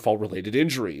waterfall-related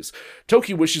injuries.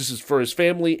 Toki wishes for his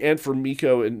family and for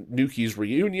Miko and Nuki's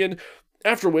reunion,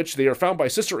 after which they are found by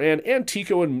Sister Anne and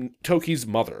Tico and Toki's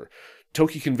mother.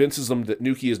 Toki convinces them that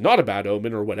Nuki is not a bad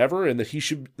omen or whatever, and that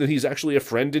he's actually a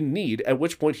friend in need, at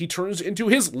which point he turns into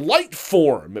his light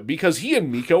form, because he and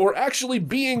Miko are actually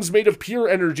beings made of pure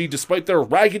energy despite their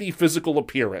raggedy physical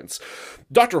appearance.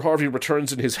 Dr. Harvey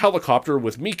returns in his helicopter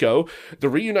with Miko. The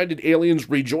reunited aliens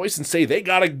rejoice and say they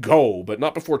gotta go, but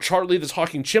not before Charlie, the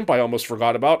talking chimp I almost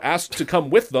forgot about, asks to come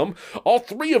with them. All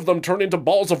 3 of them turn into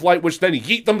balls of light, which then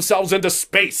yeet themselves into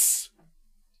space.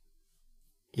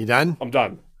 You done? I'm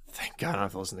done. Thank God I don't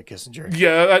have to listen to Kissinger.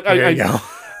 Yeah, There you go.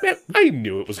 Man, I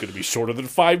knew it was going to be shorter than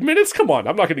 5 minutes. Come on,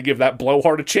 I'm not going to give that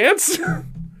blowhard a chance.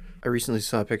 I recently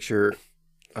saw a picture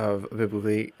of a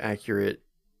biblically accurate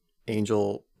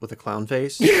angel with a clown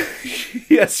face.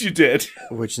 Yes, you did.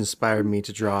 Which inspired me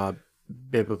to draw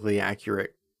biblically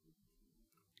accurate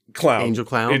clown. Angel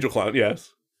clown. Angel clown,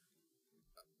 yes.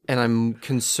 And I'm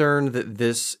concerned that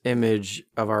this image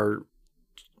of our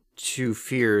 2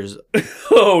 fears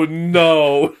oh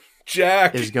no,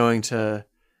 Jack is going to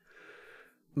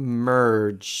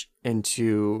merge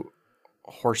into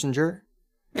Horsinger.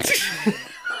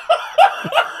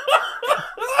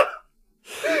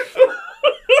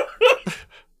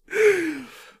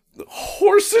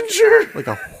 Horsinger? Like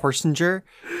a Horsinger,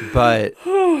 but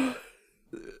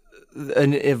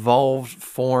an evolved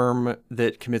form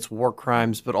that commits war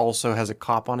crimes, but also has a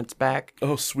cop on its back.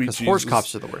 Oh, sweet Jesus. Horse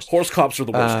cops are the worst. Horse cops are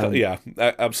the worst. Yeah,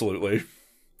 absolutely.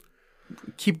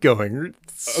 Keep going.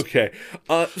 Okay.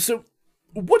 So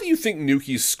what do you think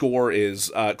Nuki's score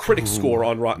is, critic score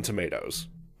on Rotten Tomatoes?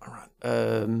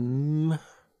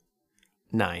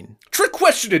 9. Trick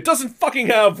question, it doesn't fucking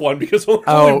have one because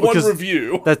only one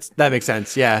review. That makes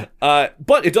sense, yeah.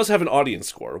 But it does have an audience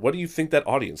score. What do you think that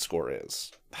audience score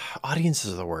is?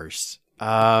 Audiences are the worst.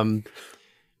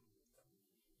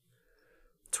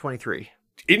 23.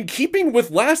 In keeping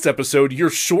with last episode, you're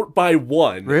short by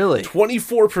 1. Really?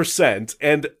 24%.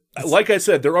 And like I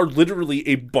said, there are literally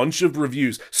a bunch of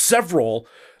reviews. Several.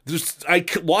 I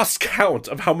lost count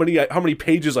of how many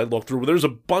pages I looked through. There's a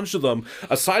bunch of them,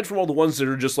 aside from all the ones that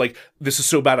are just like, this is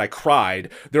so bad I cried.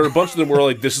 There are a bunch of them where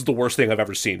like, this is the worst thing I've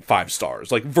ever seen. 5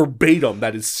 stars. Like verbatim,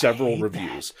 that is several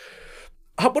reviews.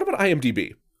 What about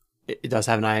IMDb? It does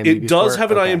have an IMDb score? It does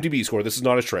have an IMDb score. This is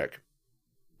not a trick.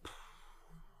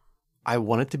 I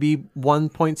want it to be 1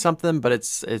 point something, but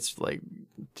it's like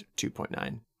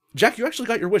 2.9. Jack, you actually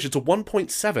got your wish. It's a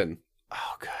 1.7.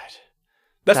 Oh, good.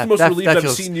 That's the most relieved I've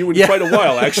seen you in quite a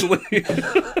while, actually.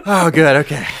 Oh, good.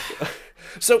 Okay.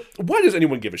 So why does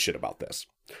anyone give a shit about this?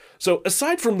 So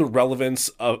aside from the relevance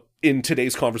in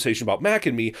today's conversation about Mac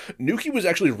and Me, Nuki was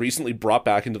actually recently brought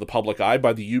back into the public eye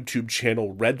by the YouTube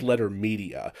channel Red Letter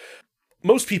Media.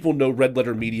 Most people know Red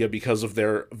Letter Media because of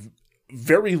their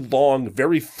very long,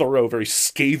 very thorough, very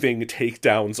scathing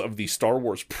takedowns of the Star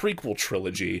Wars prequel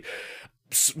trilogy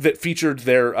that featured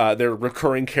their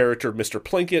recurring character, Mr.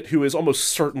 Plinkett, who is almost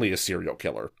certainly a serial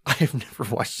killer. I've never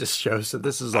watched this show, so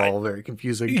this is all very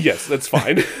confusing. Yes, that's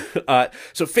fine.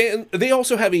 They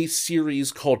also have a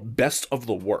series called Best of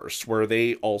the Worst, where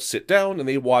they all sit down and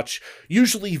they watch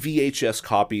usually VHS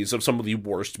copies of some of the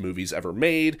worst movies ever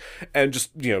made, and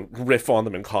just, riff on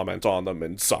them and comment on them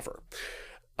and suffer.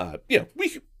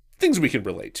 Things we can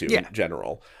relate to in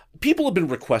general. People have been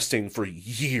requesting for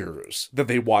years that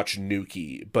they watch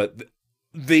Nuki, but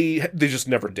they just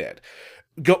never did.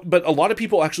 But a lot of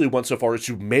people actually went so far as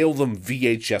to mail them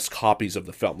VHS copies of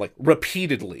the film, like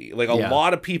repeatedly. Like a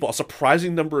lot of people, a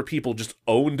surprising number of people just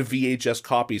owned VHS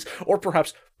copies, or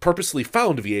perhaps purposely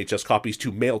found VHS copies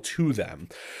to mail to them.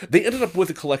 They ended up with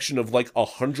a collection of like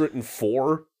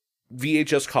 104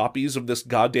 VHS copies of this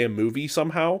goddamn movie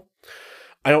somehow.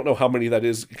 I don't know how many that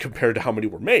is compared to how many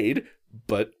were made,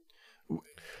 but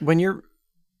when you're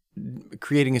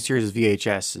creating a series of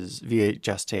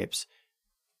VHS tapes,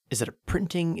 is it a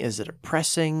printing? Is it a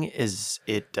pressing? Is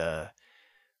it I'd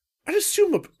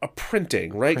assume a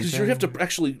printing, right? Because you have to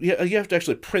actually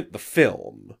print the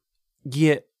film.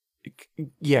 Yeah,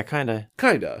 kind of.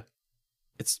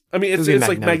 It's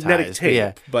like magnetic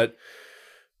tape,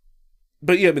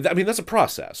 but yeah, that's a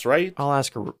process, right? I'll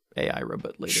ask a AI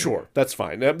robot later. Sure, that's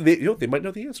fine. They might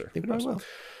know the answer. They probably will.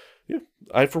 Yeah,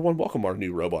 I for one welcome our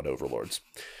new robot overlords.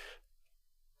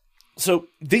 So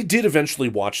they did eventually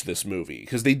watch this movie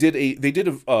because they did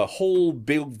a whole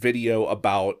big video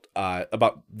about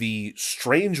the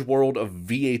strange world of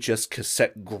VHS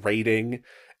cassette grading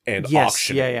and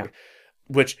auctioning. Yeah.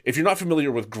 Which, if you're not familiar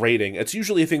with grading, it's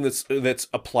usually a thing that's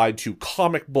applied to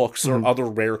comic books or other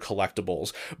rare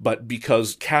collectibles. But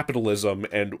because capitalism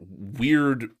and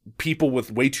weird people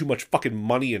with way too much fucking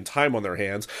money and time on their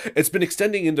hands, it's been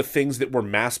extending into things that were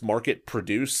mass market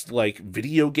produced, like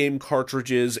video game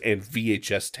cartridges and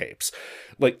VHS tapes.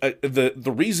 Like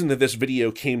the reason that this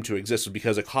video came to exist was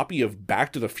because a copy of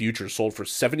Back to the Future sold for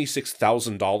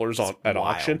 $76,000 at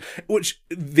auction, which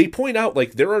they point out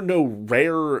like there are no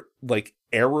rare like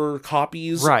error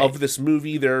copies of this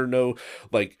movie. There are no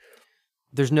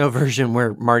there's no version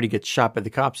where Marty gets shot by the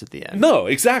cops at the end. No,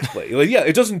 exactly.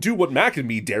 It doesn't do what Mac and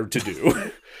Me dared to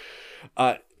do.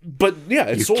 But yeah,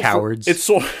 it's sold cowards. It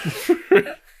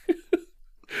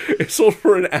sold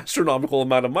for an astronomical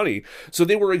amount of money. So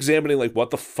they were examining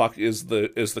what the fuck is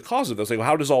the cause of this? Like,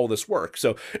 how does all this work?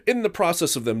 So in the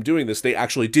process of them doing this, they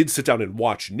actually did sit down and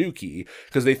watch Nuki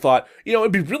because they thought,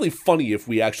 it'd be really funny if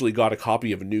we actually got a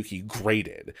copy of Nuki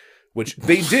graded, which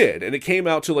they did, and it came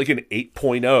out to an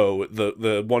 8.0,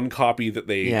 the one copy that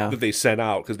they sent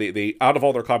out because they out of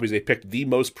all their copies they picked the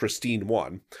most pristine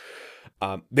one.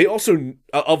 They also,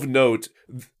 of note,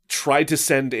 tried to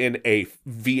send in a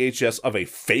VHS of a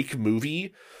fake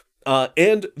movie,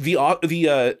 and the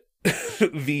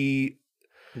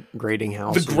grading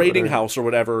house, house or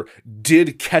whatever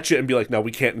did catch it and be like, no,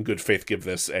 we can't in good faith give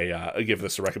this a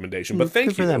recommendation. But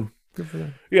thank you for them. Good for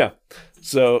them. Yeah.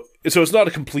 So it's not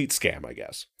a complete scam, I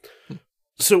guess.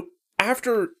 So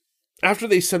after after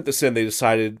they sent this in, they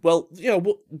decided, well,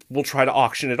 we'll try to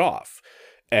auction it off,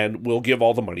 and we'll give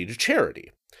all the money to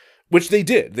charity, which they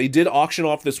did. They did auction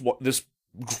off this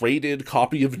graded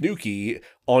copy of Nuki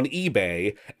on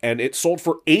eBay, and it sold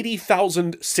for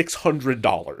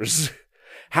 $80,600,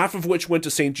 half of which went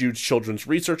to St. Jude's Children's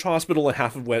Research Hospital, and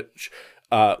half of which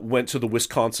went to the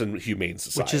Wisconsin Humane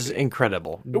Society. Which is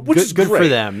incredible. Good for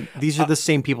them. These are the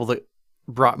same people that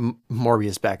brought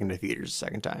Morbius back into theaters a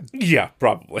second time. Yeah,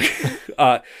 probably.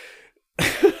 But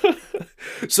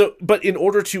in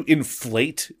order to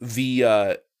inflate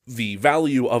the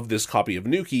value of this copy of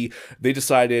Nuki, they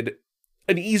decided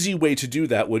an easy way to do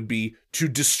that would be to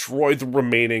destroy the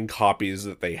remaining copies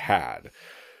that they had.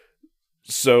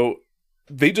 So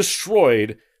they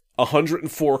destroyed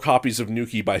 104 copies of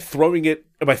Nuki by throwing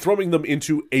them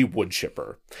into a wood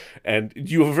chipper. And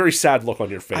you have a very sad look on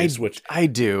your face, which I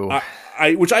do.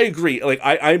 Which I agree. Like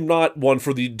I'm not one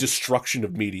for the destruction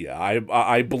of media.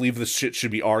 I believe this shit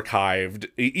should be archived.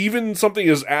 Even something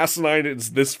as asinine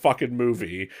as this fucking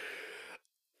movie.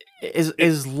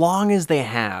 As long as they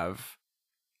have,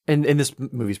 and this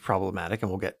movie's problematic,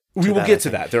 and we will get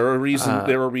to that. There are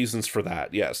reasons for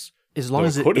that. Yes. As long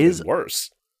as it could have is been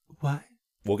worse. What?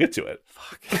 We'll get to it.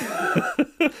 Fuck.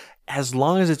 As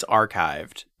long as it's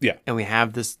archived, yeah, and we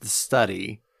have this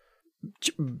study,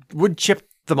 would chip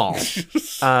them all.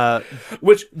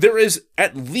 Which there is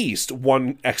at least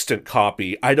one extant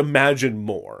copy. I'd imagine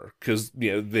more because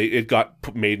it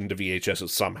got made into VHSs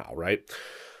somehow, right?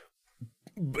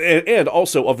 And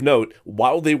also of note,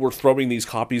 while they were throwing these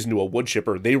copies into a wood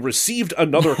chipper, they received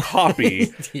another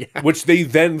copy, which they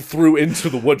then threw into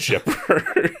the wood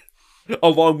chipper.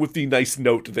 Along with the nice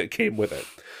note that came with it.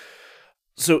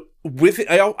 So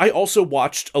I also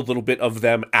watched a little bit of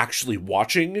them actually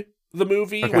watching the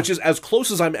movie, which is as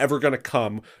close as I'm ever going to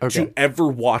come to ever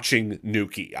watching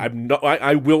Nuki. I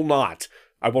will not.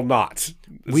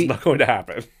 It's not going to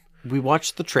happen. We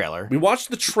watched the trailer. Which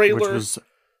was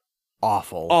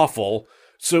awful.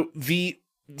 So the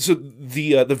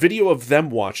video of them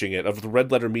watching it, of the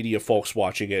Red Letter Media folks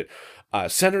watching it,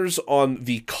 centers on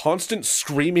the constant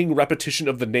screaming repetition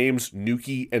of the names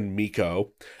Nuki and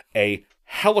Miko, a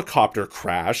helicopter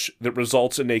crash that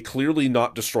results in a clearly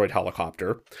not destroyed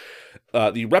helicopter,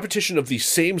 the repetition of the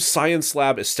same science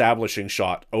lab establishing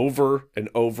shot over and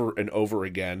over and over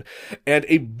again, and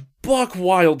a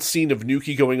buck-wild scene of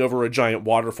Nuki going over a giant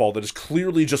waterfall that is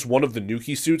clearly just one of the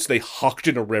Nuki suits they hucked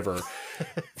in a river.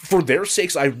 For their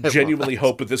sakes, I genuinely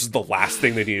hope that this is the last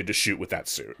thing they needed to shoot with that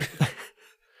suit.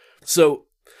 So,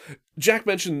 Jack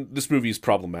mentioned this movie is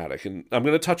problematic, and I'm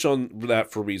going to touch on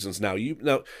that for reasons now. You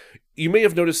may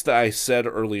have noticed that I said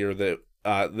earlier that...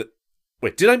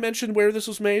 wait, did I mention where this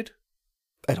was made?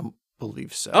 I don't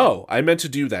believe so. Oh, I meant to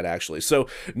do that, actually. So,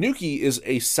 Nuki is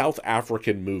a South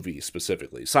African movie,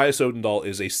 specifically. Sias Odendaal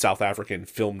is a South African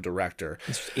film director.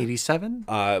 This was 87?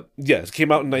 Yeah, it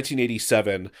came out in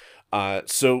 1987.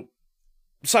 So,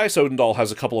 Sias Odendaal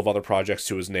has a couple of other projects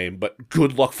to his name, but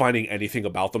good luck finding anything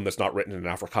about them that's not written in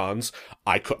Afrikaans.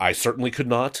 I certainly could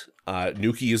not.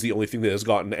 Nuki is the only thing that has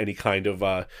gotten any kind of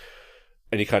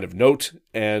note,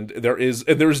 and there is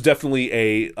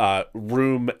definitely a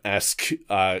Room-esque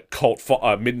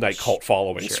midnight cult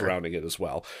following surrounding it as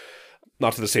well.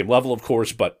 Not to the same level, of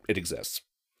course, but it exists.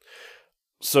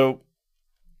 So,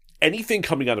 anything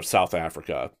coming out of South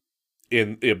Africa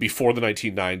before the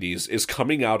 1990s is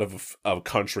coming out of a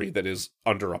country that is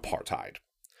under apartheid.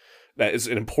 That is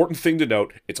an important thing to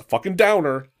note. It's a fucking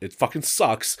downer. It fucking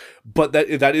sucks. But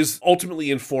that is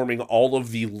ultimately informing all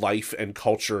of the life and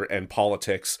culture and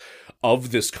politics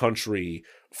of this country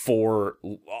for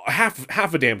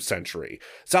half a damn century.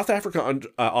 South Africa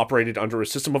operated under a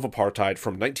system of apartheid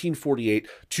from 1948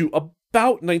 to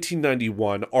about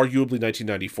 1991, arguably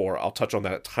 1994. I'll touch on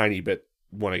that a tiny bit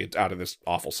when I get out of this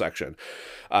awful section.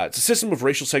 It's a system of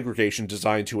racial segregation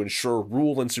designed to ensure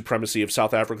rule and supremacy of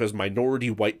South Africa's minority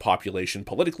white population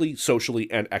politically, socially,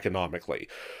 and economically.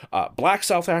 Black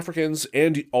South Africans,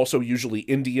 and also usually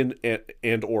Indian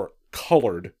and or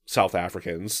colored South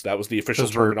Africans, that was the official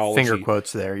terminology. Finger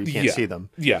quotes there, you can't see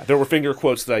them. Yeah, there were finger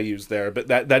quotes that I used there, but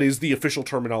that is the official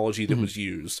terminology that was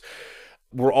used.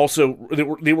 They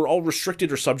were all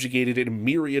restricted or subjugated in a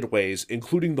myriad ways,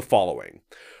 including the following: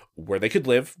 where they could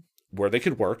live, where they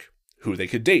could work, who they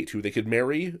could date, who they could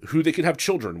marry, who they could have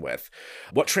children with,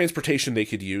 what transportation they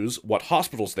could use, what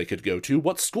hospitals they could go to,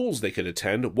 what schools they could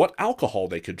attend, what alcohol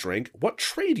they could drink, what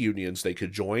trade unions they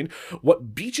could join,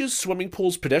 what beaches, swimming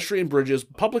pools, pedestrian bridges,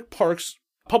 public parks,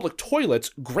 public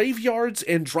toilets, graveyards,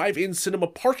 and drive-in cinema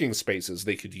parking spaces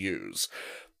they could use.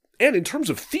 And in terms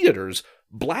of theaters,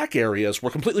 black areas were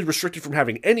completely restricted from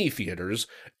having any theaters,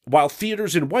 while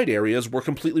theaters in white areas were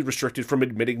completely restricted from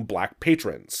admitting black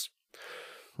patrons.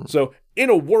 So, in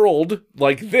a world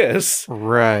like this,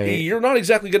 right, you're not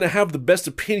exactly going to have the best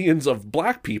opinions of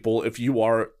black people if you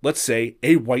are, let's say,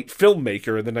 a white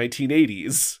filmmaker in the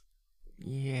 1980s.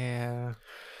 Yeah.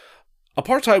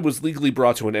 Apartheid was legally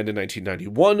brought to an end in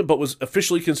 1991, but was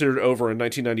officially considered over in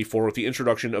 1994 with the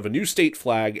introduction of a new state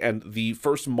flag and the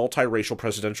first multiracial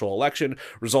presidential election,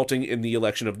 resulting in the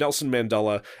election of Nelson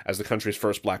Mandela as the country's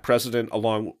first black president,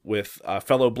 along with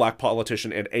fellow black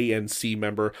politician and ANC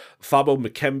member Thabo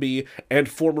Mbeki and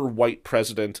former white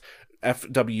president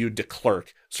F.W. de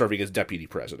Klerk serving as deputy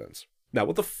presidents. Now,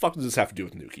 what the fuck does this have to do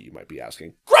with Nuki, you might be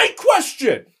asking? Great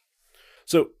question!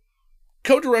 So,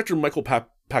 co-director Michael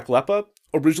Paklepa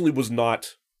originally was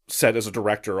not set as a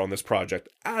director on this project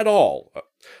at all,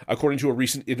 according to a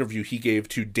recent interview he gave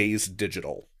to Days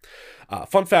Digital.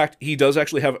 Fun fact, he does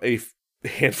actually have a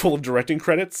handful of directing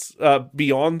credits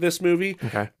beyond this movie,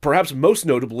 perhaps most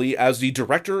notably as the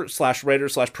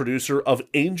director/writer/producer of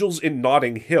Angels in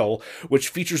Notting Hill, which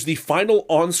features the final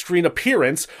on-screen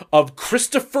appearance of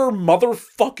Christopher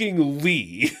motherfucking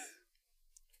Lee.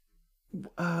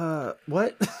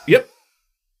 What? Yep.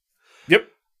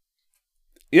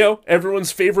 You know,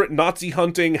 everyone's favorite Nazi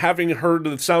hunting, having heard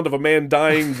the sound of a man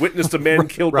dying, witnessed a man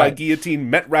killed by guillotine,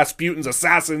 met Rasputin's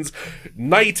assassins,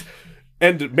 knight,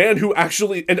 and man who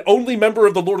actually, an only member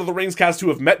of the Lord of the Rings cast to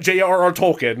have met J.R.R.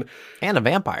 Tolkien. And a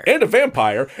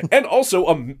vampire. And also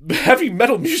a heavy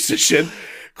metal musician,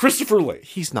 Christopher Lee.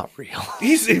 He's not real.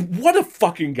 What a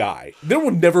fucking guy. There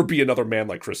will never be another man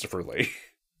like Christopher Lee.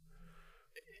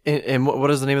 And what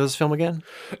is the name of this film again?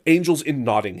 Angels in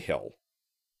Notting Hill.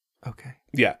 Okay.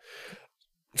 Yeah.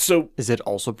 So, is it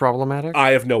also problematic?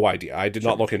 I have no idea. I did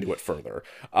not look into it further.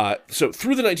 So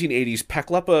through the 1980s,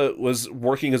 Paklepa was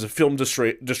working as a film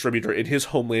distributor in his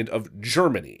homeland of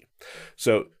Germany.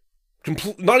 So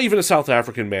not even a South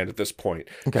African man at this point.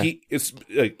 Okay.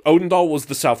 Odendahl was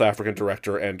the South African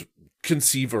director and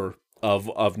conceiver of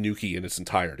Nuki in its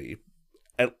entirety,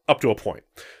 up to a point,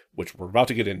 which we're about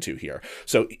to get into here.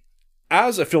 So,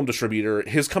 as a film distributor,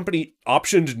 his company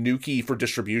optioned Nuki for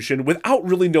distribution without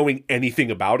really knowing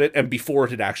anything about it and before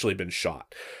it had actually been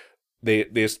shot. They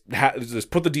just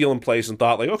put the deal in place and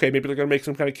thought, like, okay, maybe they're going to make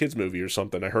some kind of kids movie or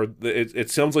something. I heard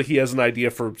it sounds like he has an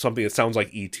idea for something that sounds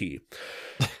like E.T.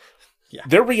 Yeah.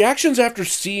 Their reactions after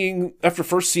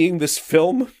first seeing this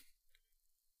film,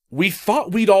 we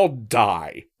thought we'd all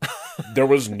die. There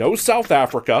was no South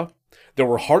Africa. There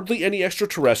were hardly any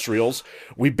extraterrestrials.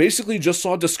 We basically just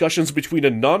saw discussions between a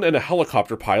nun and a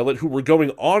helicopter pilot who were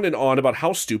going on and on about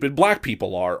how stupid black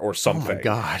people are or something. Oh my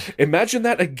God. Imagine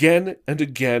that again and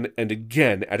again and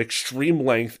again at extreme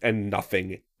length and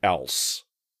nothing else.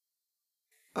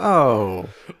 Oh.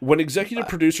 When executive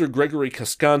producer Gregory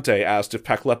Cascante asked if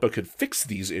Paklepa could fix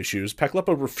these issues,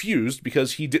 Paklepa refused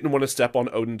because he didn't want to step on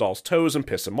Odendahl's toes and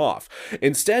piss him off.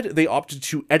 Instead, they opted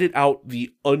to edit out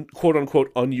the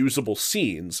quote-unquote unusable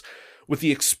scenes with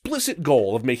the explicit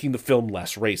goal of making the film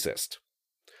less racist.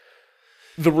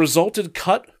 The resulted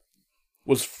cut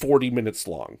was 40 minutes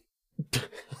long.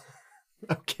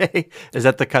 Okay. Is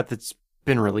that the cut that's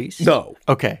been released? No.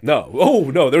 Okay. No. Oh,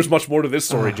 no. There's much more to this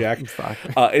story, Jack.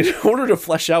 In order to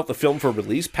flesh out the film for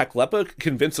release, Paklepa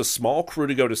convinced a small crew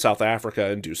to go to South Africa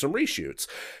and do some reshoots.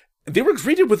 They were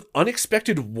greeted with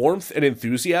unexpected warmth and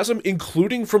enthusiasm,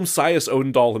 including from Sias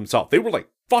Odendahl himself. They were, like,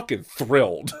 fucking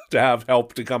thrilled to have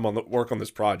help to come on work on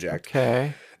this project.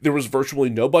 Okay. There was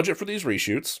virtually no budget for these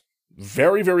reshoots,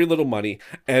 very, very little money,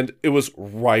 and it was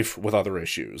rife with other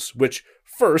issues, which,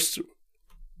 first,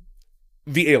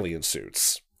 the alien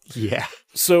suits. Yeah.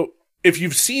 So if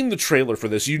you've seen the trailer for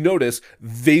this, you notice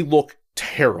they look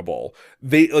terrible.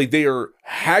 They are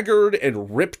haggard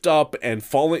and ripped up and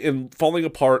falling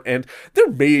apart, and there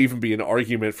may even be an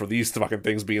argument for these fucking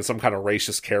things being some kind of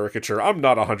racist caricature. I'm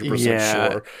not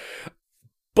 100% sure.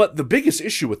 But the biggest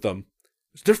issue with them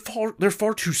is they're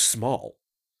far too small.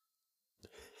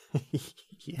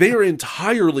 Yeah. They are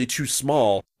entirely too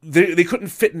small. They couldn't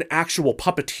fit an actual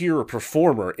puppeteer or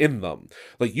performer in them.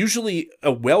 Like, usually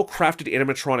a well-crafted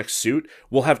animatronic suit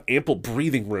will have ample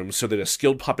breathing room so that a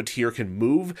skilled puppeteer can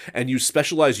move and use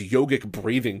specialized yogic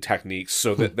breathing techniques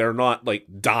so that they're not, like,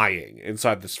 dying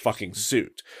inside this fucking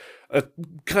suit.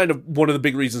 Kind of one of the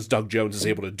big reasons Doug Jones is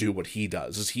able to do what he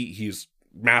does is he's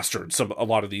mastered a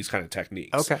lot of these kind of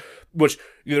techniques. Okay. Which,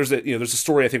 there's a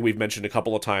story I think we've mentioned a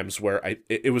couple of times where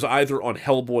it was either on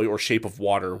Hellboy or Shape of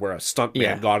Water where a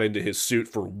stuntman got into his suit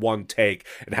for one take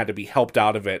and had to be helped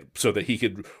out of it so that he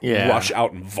could rush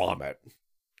out and vomit.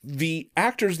 the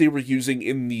actors they were using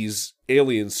in these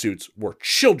alien suits were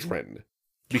children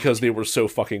because they were so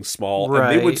fucking small,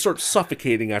 right. and they would start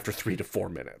suffocating after 3 to 4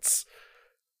 minutes.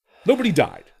 Nobody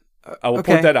died. I will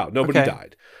okay. point that out. Nobody okay.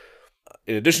 died.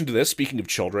 In addition to this, speaking of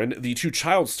children, the two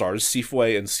child stars,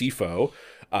 Sifue and Sifo,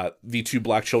 the two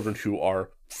black children who are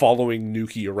following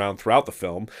Nuki around throughout the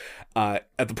film, at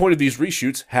the point of these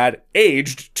reshoots, had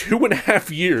aged 2.5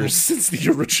 years since the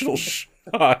original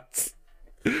shot.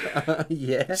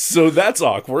 Yeah. So that's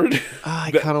awkward.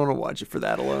 I kind of want to watch it for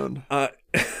that alone.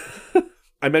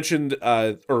 I mentioned,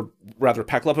 or rather,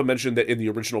 Paklepa mentioned that in the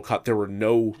original cut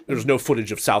there's no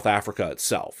footage of South Africa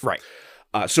itself. Right.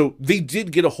 So they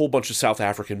did get a whole bunch of South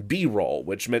African B-roll,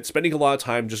 which meant spending a lot of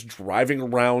time just driving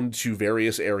around to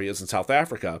various areas in South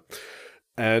Africa.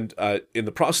 And in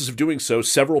the process of doing so,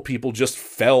 several people just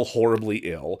fell horribly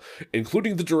ill,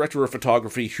 including the director of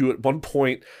photography, who at one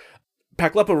point,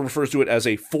 Paklepa refers to it as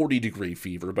a 40-degree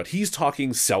fever, but he's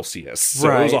talking Celsius. So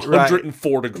it was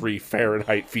 104-degree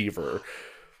Fahrenheit fever.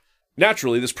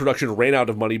 Naturally, this production ran out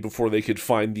of money before they could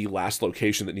find the last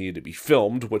location that needed to be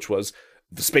filmed, which was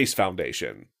the Space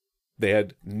Foundation. They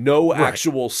had no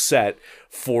actual set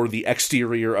for the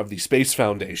exterior of the Space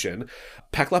Foundation.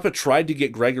 Paklepa tried to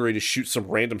get Gregory to shoot some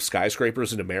random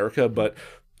skyscrapers in America, but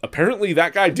apparently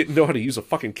that guy didn't know how to use a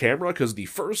fucking camera, because the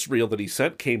first reel that he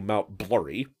sent came out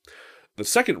blurry. The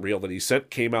second reel that he sent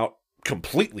came out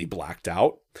completely blacked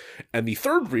out. And the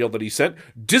third reel that he sent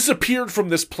disappeared from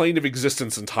this plane of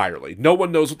existence entirely. No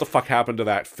one knows what the fuck happened to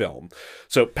that film.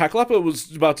 So Paklepa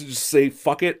was about to just say,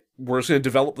 fuck it, we're just going to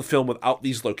develop the film without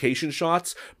these location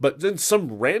shots. But then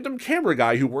some random camera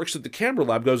guy who works at the camera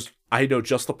lab goes, I know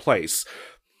just the place.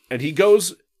 And he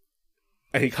goes,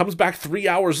 and he comes back 3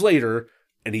 hours later,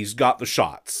 and he's got the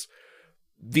shots.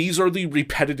 These are the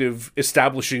repetitive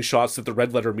establishing shots that the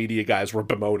Red Letter Media guys were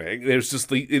bemoaning. There's just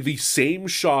the same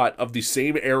shot of the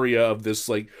same area of this,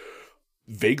 like,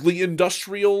 vaguely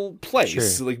industrial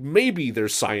place. Sure. Like, maybe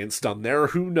there's science done there.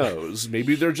 Who knows?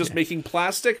 Maybe they're just making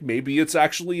plastic. Maybe it's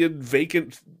actually a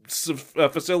vacant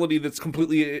facility that's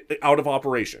completely out of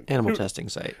operation. Animal testing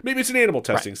site. Maybe it's an animal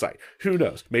testing site. Who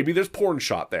knows? Maybe there's porn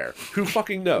shot there. Who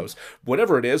fucking knows?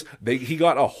 Whatever it is, he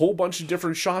got a whole bunch of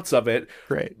different shots of it.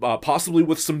 Right. Possibly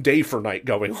with some day for night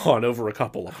going on over a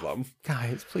couple of them.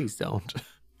 Guys, please don't.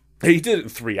 He did it in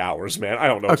 3 hours, man. I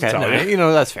don't know what to tell you. You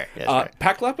know, that's fair.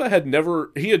 Paklepa had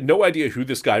no idea who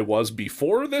this guy was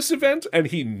before this event, and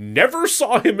he never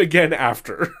saw him again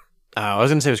after. I was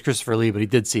going to say it was Christopher Lee, but he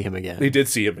did see him again. He did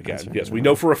see him again. Yes, we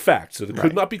know for a fact. So it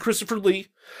could not be Christopher Lee.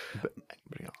 But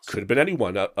anybody else. Could have been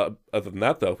anyone. Other than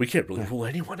that, though, we can't really rule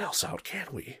anyone else out, can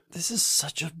we? This is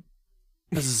such a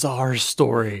bizarre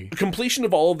story. Completion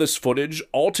of all of this footage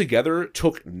altogether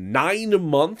took 9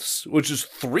 months, which is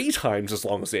 3 times as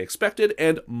long as they expected,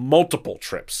 and multiple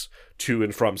trips to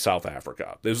and from South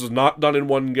Africa. This was not done in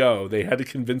one go. They had to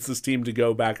convince this team to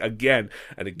go back again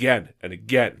and again and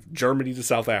again, Germany to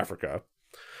South Africa.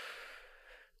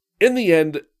 In the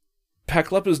end,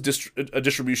 Paklepa's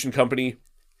distribution company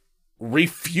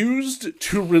refused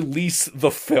to release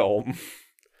the film,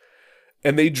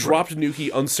 and they dropped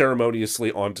Nuki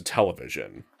unceremoniously onto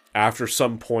television. After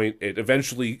some point, it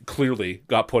eventually clearly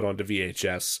got put onto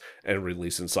VHS and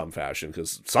released in some fashion,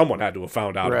 because someone had to have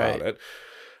found out about it.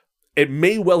 It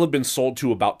may well have been sold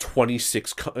to about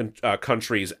 26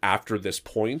 countries after this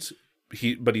point,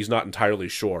 but he's not entirely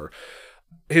sure.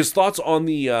 His thoughts on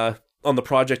the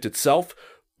project itself: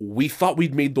 we thought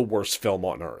we'd made the worst film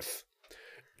on Earth.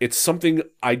 It's something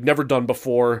I'd never done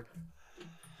before,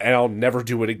 and I'll never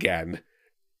do it again.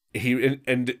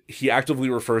 He actively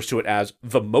refers to it as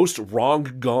the most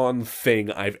wrong gone thing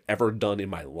I've ever done in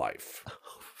my life.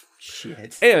 Oh,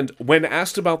 shit. And when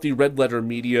asked about the Red Letter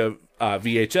Media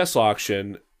VHS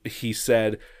auction, he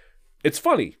said, "It's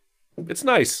funny. It's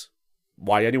nice.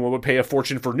 Why anyone would pay a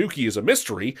fortune for Nuki is a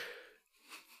mystery,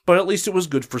 but at least it was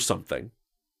good for something."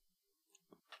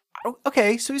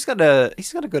 Okay, so he's got a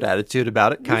good attitude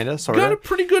about it, kind of, sort of. Got a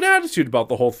pretty good attitude about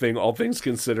the whole thing, all things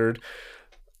considered.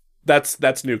 That's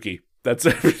Nuki. That's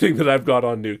everything that I've got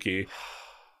on Nuki.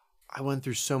 I went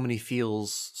through so many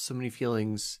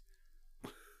feelings.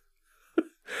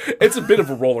 It's a bit of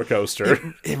a roller coaster.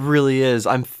 It really is.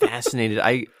 I'm fascinated.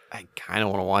 I kind of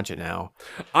want to watch it now.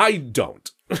 I don't.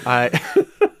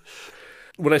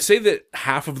 When I say that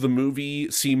half of the movie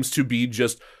seems to be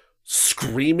just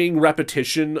screaming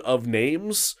repetition of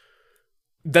names,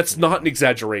 that's not an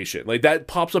exaggeration. Like, that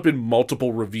pops up in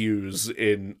multiple reviews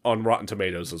on Rotten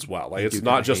Tomatoes as well. Like, it's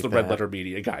not just the Red Letter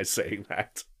Media guys saying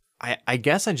that. I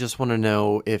guess I just want to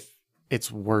know if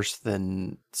it's worse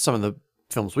than some of the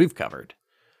films we've covered.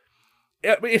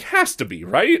 I mean, it has to be,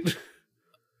 right?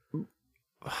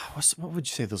 what would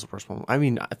you say was the worst one? I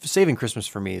mean, Saving Christmas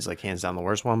for me is like hands down the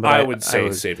worst one. But I would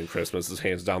say Saving Christmas is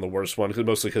hands down the worst one,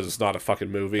 mostly because it's not a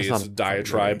fucking movie. It's a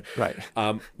diatribe. Right.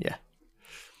 Yeah.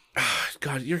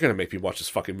 God, you're going to make me watch this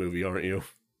fucking movie, aren't you?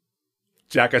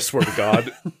 Jack, I swear to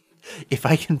God. If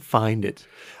I can find it.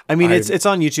 I mean, it's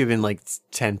on YouTube in like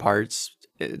 10 parts.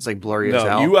 It's like blurry as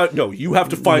hell. You have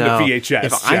to find a VHS.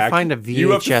 If Jack. I find a VHS,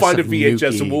 you have to find a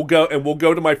VHS, Nuki. and we'll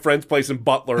go to my friend's place in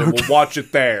Butler, and we'll watch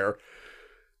it there.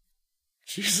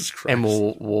 Jesus Christ! And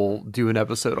we'll do an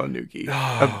episode on Nuki,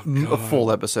 a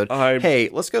full episode. Hey,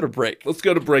 let's go to break. Let's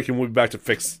go to break, and we'll be back to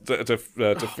fix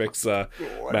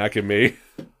Mac and Me.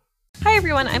 Hi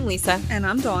everyone, I'm Lisa. And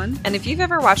I'm Dawn. And if you've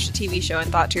ever watched a TV show and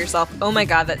thought to yourself, oh my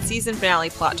god, that season finale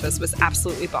plot twist was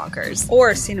absolutely bonkers.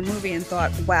 Or seen a movie and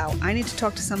thought, wow, I need to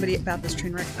talk to somebody about this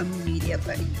train wreck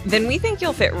immediately. Then we think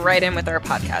you'll fit right in with our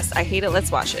podcast, I Hate It,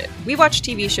 Let's Watch It. We watch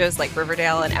TV shows like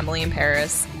Riverdale and Emily in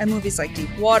Paris. And movies like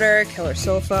Deep Water, Killer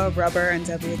Sofa, Rubber, and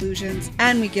Deadly Illusions.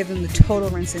 And we give them the total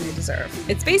rinsing they deserve.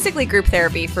 It's basically group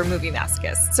therapy for movie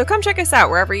masochists. So come check us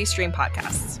out wherever you stream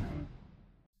podcasts.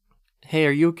 Hey,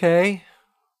 are you okay?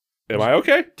 Am I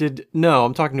okay? No,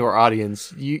 I'm talking to our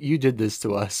audience. You did this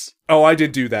to us. Oh, I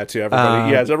did do that to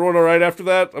everybody. Yeah, is everyone all right after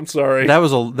that? I'm sorry. That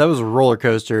was a roller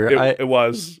coaster. It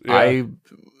was. Yeah.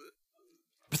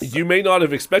 You may not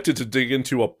have expected to dig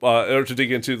into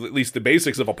at least the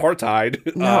basics of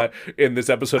apartheid in this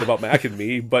episode about Mac and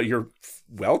Me, but you're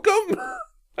welcome,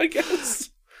 I guess.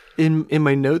 In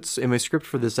my notes, in my script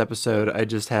for this episode, I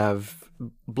just have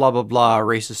blah blah blah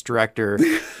racist director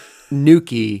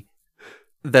Nuki.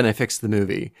 Then I fixed the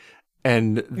movie.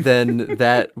 And then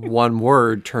that one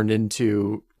word turned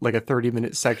into like a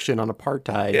 30-minute section on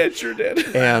apartheid. Yeah, it sure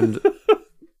did. And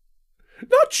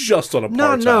not just on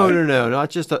apartheid. No,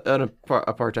 not just on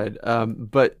apartheid,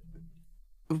 but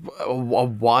a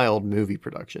wild movie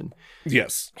production.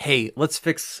 Yes. Hey, let's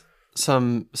fix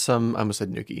some I almost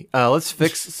said Nuki. Let's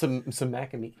fix some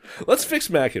Mac and Me. Let's fix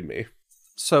Mac and Me.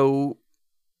 So,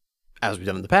 as we've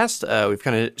done in the past, we've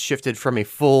kind of shifted from a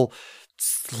full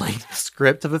length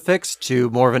script of a fix to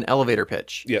more of an elevator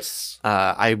pitch. Yes.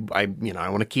 I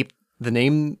want to keep the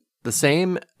name the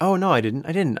same. Oh no, I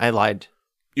didn't. I lied.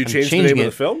 You changed the name of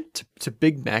the film to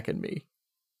Big Mac and Me.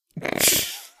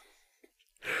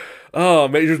 Oh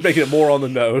man, you're just making it more on the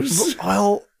nose.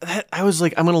 Well, I was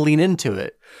like, I'm going to lean into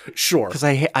it. Sure. Because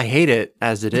I hate it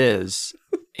as it is,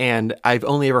 and I've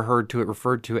only ever heard it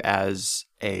referred to as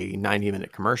a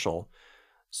 90-minute commercial.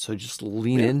 So just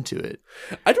lean into it.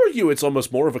 I'd argue it's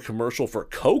almost more of a commercial for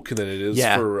Coke than it is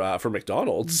for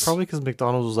McDonald's. Probably because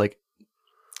McDonald's was like,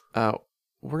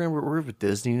 we're with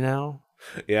Disney now.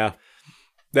 Yeah,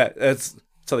 that's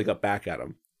how they got back at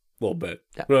them a little bit.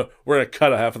 Yeah. We're gonna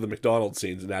cut a half of the McDonald's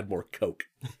scenes and add more Coke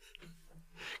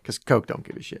because Coke don't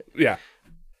give a shit. Yeah.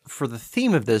 For the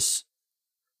theme of this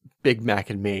Big Mac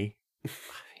and Me, I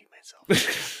hate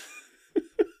myself.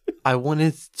 I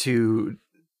wanted to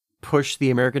push the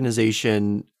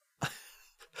Americanization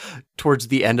towards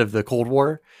the end of the Cold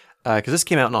War, because this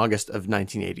came out in August of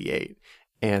 1988,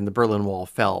 and the Berlin Wall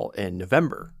fell in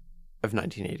November of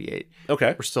 1988.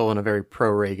 Okay. We're still in a very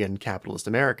pro-Reagan capitalist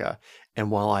America, and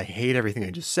while I hate everything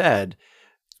I just said,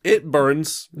 it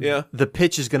burns. Yeah. The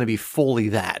pitch is going to be fully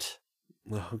that.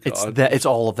 Oh, God. It's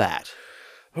all of that.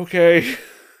 Okay.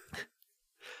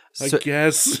 I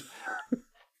guess.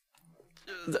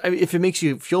 I mean, if it makes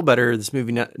you feel better, this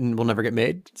movie will never get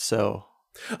made. So,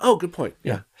 oh, good point.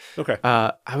 Yeah. Okay.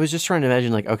 I was just trying to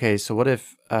imagine, like, okay, so what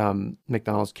if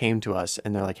McDonald's came to us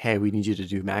and they're like, "Hey, we need you to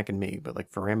do Mac and Me, but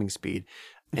like for ramming speed,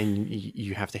 and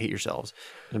you have to hate yourselves."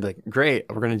 And I'd be like, "Great,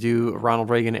 we're gonna do a Ronald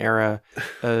Reagan era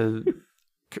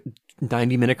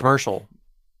 90-minute commercial."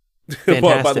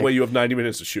 Well, by the way, you have 90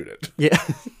 minutes to shoot it. Yeah.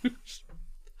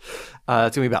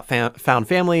 It's going to be about found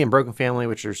family and broken family,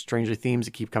 which are strangely themes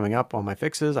that keep coming up on my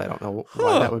fixes. I don't know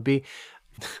why that would be.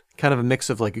 Kind of a mix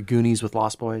of like Goonies with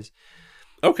Lost Boys.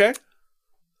 Okay.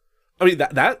 I mean,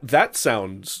 that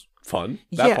sounds fun.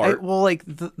 That part. Well, like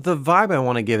the vibe I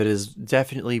want to give it is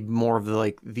definitely more of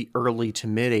the early to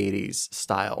mid 80s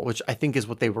style, which I think is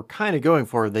what they were kind of going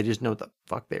for. They just know what the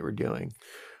fuck they were doing.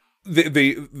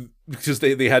 Because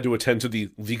they had to attend to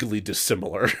the legally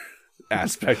dissimilar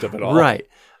aspect of it all. Right.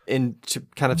 And to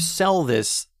kind of sell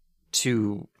this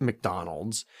to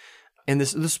McDonald's, and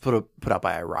this was put out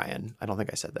by Orion. I don't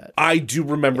think I said that. I do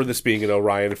remember this being an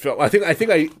Orion film. I think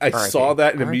I saw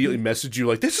that and immediately messaged you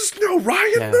like, this is an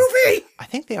Orion movie! I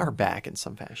think they are back in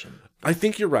some fashion. I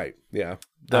think you're right, yeah.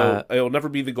 Though it'll never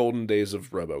be the golden days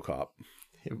of RoboCop.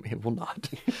 It will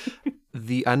not.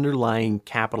 The underlying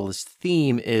capitalist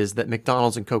theme is that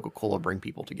McDonald's and Coca-Cola bring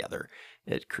people together.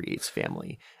 It creates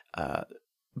family.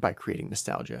 by creating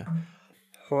nostalgia.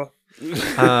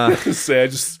 Say, I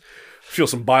just feel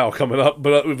some bile coming up,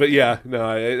 but yeah, no,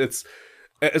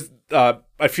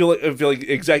 I feel like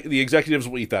the executives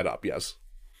will eat that up. Yes.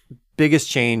 Biggest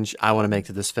change I want to make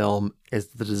to this film is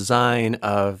the design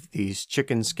of these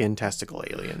chicken skin testicle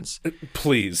aliens.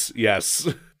 Please, yes.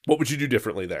 What would you do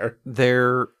differently there?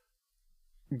 They're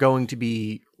going to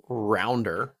be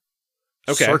rounder,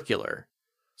 okay. circular,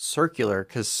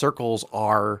 because circles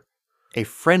are a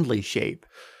friendly shape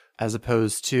as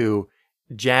opposed to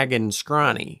jagged and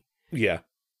scrawny. Yeah,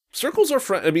 circles are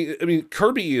I mean,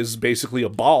 Kirby is basically a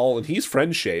ball, and he's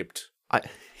friend shaped.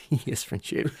 He is friend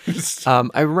shaped.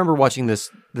 I remember watching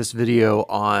this video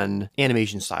on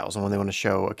animation styles, and when they want to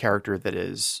show a character that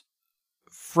is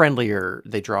friendlier,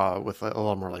 they draw with a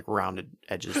little more like rounded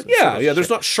edges. Yeah. There's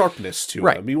not sharpness to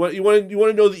right. him. You want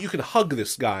to know that you can hug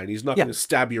this guy, and he's not going to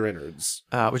stab your innards.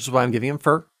 Which is why I'm giving him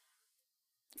fur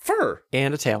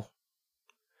and a tail.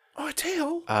 Oh, a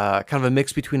tail. Kind of a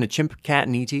mix between a chimp, cat,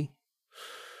 and ET.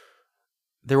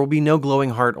 There will be no glowing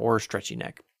heart or stretchy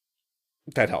neck.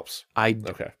 That helps.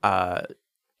 Okay.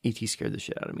 E.T. scared the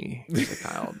shit out of me as a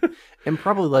child, and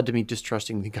probably led to me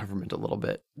distrusting the government a little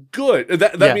bit. Good.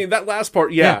 I mean, that last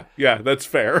part, yeah, that's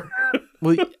fair.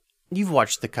 Well, you've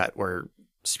watched the cut where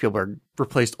Spielberg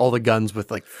replaced all the guns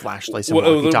with like flashlights and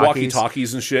walkie-talkies. The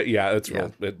walkie-talkies and shit. Yeah, that's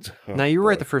real. Now, you were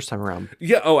right the first time around.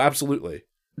 Yeah, oh, absolutely.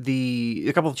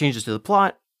 A couple of changes to the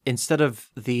plot. Instead of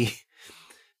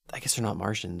I guess they're not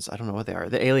Martians. I don't know what they are.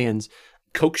 The aliens.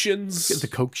 Cochians? The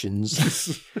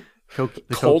Cochians. The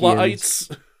Colaites?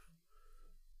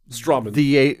 Strawman.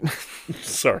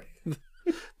 Sorry.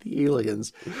 The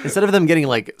aliens. Instead of them getting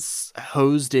like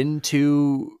hosed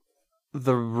into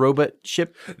the robot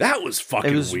ship. That was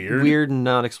fucking weird. Weird and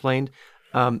not explained.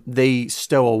 They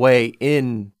stow away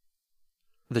in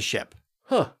the ship.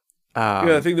 Huh.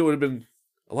 I think that would have been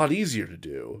a lot easier to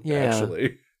do,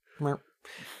 actually.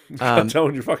 Cut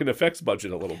down your fucking effects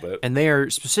budget a little bit. And they are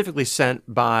specifically sent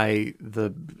by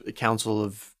the Council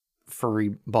of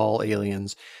Furry Ball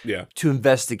Aliens to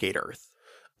investigate Earth.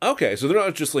 Okay, so they're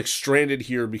not just like stranded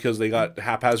here because they got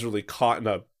haphazardly caught in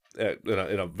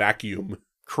a vacuum.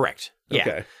 Correct. Okay.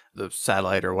 Yeah. The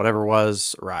satellite or whatever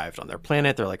was arrived on their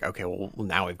planet. They're like, okay, well,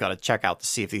 now we've got to check out to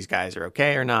see if these guys are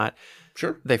okay or not.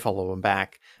 Sure. They follow them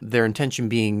back. Their intention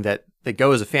being that they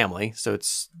go as a family, so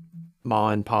it's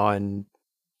Ma and Pa and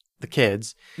the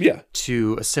kids,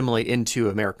 to assimilate into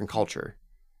American culture.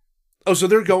 Oh, so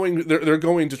they're going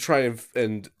to try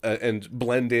and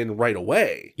blend in right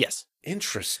away. Yes.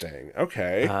 Interesting.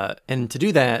 Okay. And to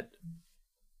do that,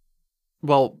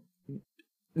 well,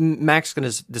 Mac's going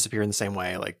to disappear in the same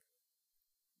way. Like,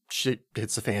 shit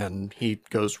hits the fan. He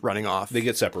goes running off. They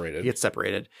get separated. He gets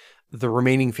separated. The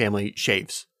remaining family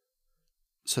shaves,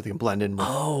 so they can blend in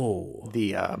with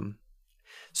the.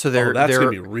 So their that's gonna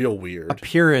be real weird.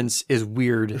 Appearance is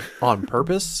weird on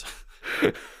purpose.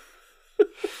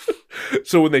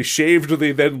 So when they shaved, do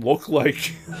they then look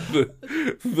like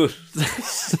the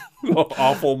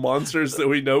awful monsters that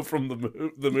we know from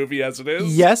the movie as it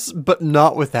is? Yes, but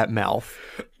not with that mouth.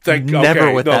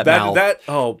 Never with that mouth.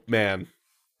 Oh man,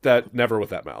 never with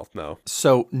that mouth. No.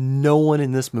 So no one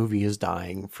in this movie is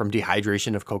dying from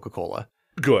dehydration of Coca-Cola.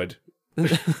 Good.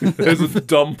 There's a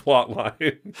dumb plot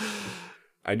line.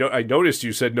 I noticed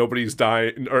you said nobody's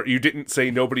dying, or you didn't say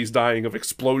nobody's dying of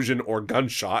explosion or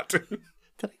gunshot.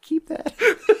 Did I keep that?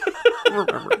 I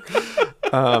don't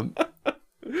remember.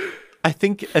 I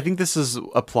think this is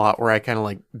a plot where I kind of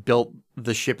like built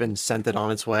the ship and sent it on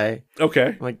its way. Okay.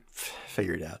 I'm like,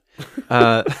 figure it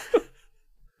out.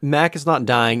 Mac is not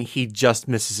dying. He just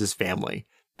misses his family.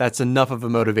 That's enough of a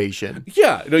motivation.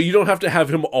 Yeah. No, you don't have to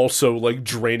have him also like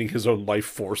draining his own life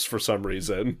force for some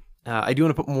reason. I do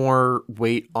want to put more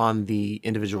weight on the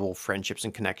individual friendships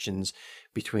and connections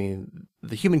between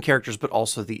the human characters, but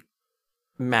also the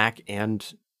Mac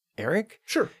and Eric.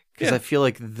 Sure. Because I feel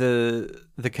like the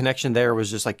connection there was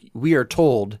just like, we are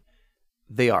told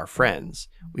they are friends.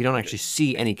 We don't actually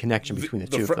see any connection between the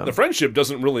two of them. The friendship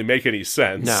doesn't really make any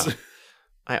sense. No.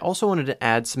 I also wanted to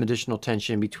add some additional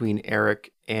tension between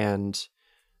Eric and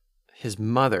his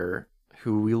mother,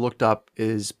 who we looked up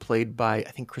is played by,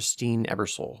 I think, Christine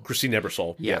Ebersole. Christine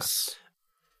Ebersole, yes.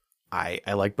 I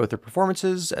like both their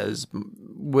performances as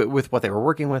with what they were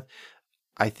working with.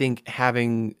 I think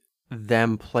having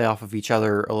them play off of each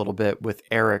other a little bit with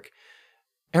Eric.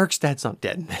 Eric's dad's not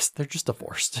dead in this. They're just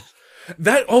divorced.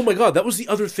 Oh my God, that was the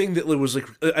other thing that was like,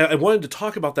 I wanted to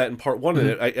talk about that in part one,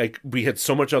 and we had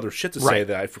so much other shit to say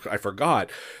that I forgot.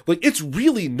 Like, it's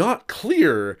really not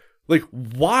clear. like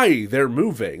why they're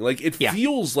moving. Like it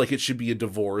feels like it should be a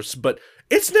divorce, but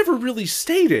it's never really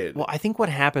stated. Well, I think what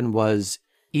happened was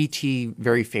E.T.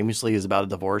 very famously is about a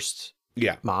divorced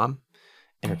mom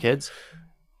and her kids.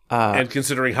 And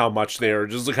considering how much they're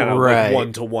just kind of like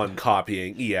one-to-one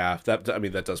copying,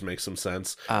 that does make some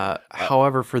sense.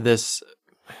 However, for this,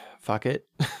 fuck it,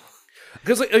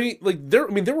 because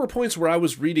there were points where I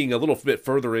was reading a little bit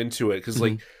further into it because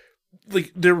like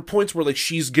there were points where like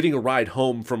she's getting a ride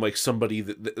home from like somebody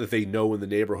that they know in the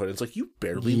neighborhood. It's like, you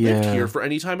barely lived here for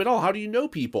any time at all. How do you know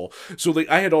people? So like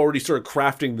I had already started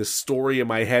crafting this story in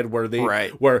my head where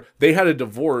they had a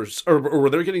divorce or where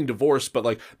they're getting divorced, but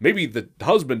like maybe the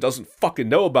husband doesn't fucking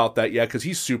know about that yet because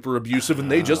he's super abusive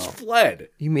and they just fled.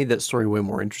 You made that story way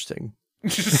more interesting.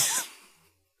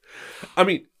 I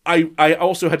mean, I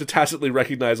also had to tacitly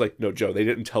recognize, like, no, Joe, they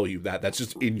didn't tell you that. That's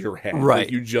just in your head. Right.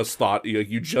 Like, you just thought,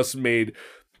 you just made,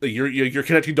 you're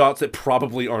connecting dots that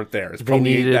probably aren't there. It's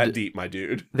probably ain't that deep, my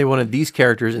dude. They wanted these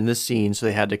characters in this scene, so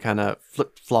they had to kind of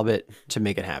flub it to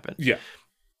make it happen. Yeah.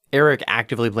 Eric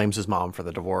actively blames his mom for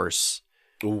the divorce.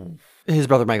 Ooh. His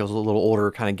brother Michael's a little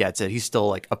older, kind of gets it. He's still,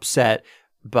 like, upset,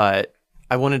 but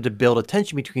I wanted to build a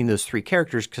tension between those three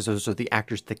characters because those are the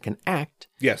actors that can act.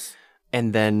 Yes.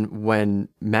 And then when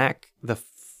Mac, the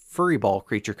furry ball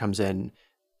creature, comes in,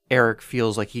 Eric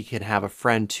feels like he can have a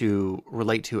friend to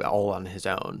relate to all on his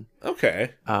own.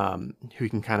 Okay. Who he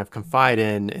can kind of confide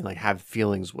in and like have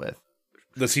feelings with.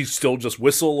 Does he still just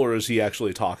whistle or is he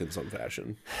actually talk in some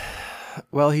fashion?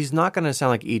 Well, he's not going to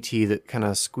sound like E.T. that kind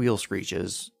of squeal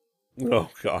screeches. Oh,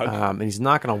 God. And he's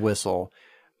not going to whistle.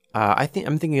 I'm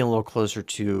thinking a little closer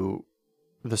to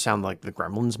the sound like the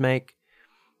gremlins make.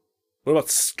 What about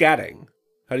scatting?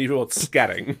 How do you feel about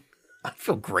scatting? I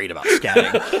feel great about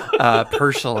scatting,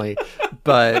 personally,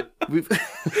 but we've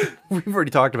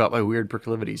already talked about my weird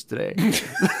proclivities today.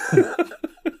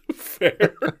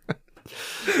 Fair.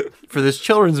 For this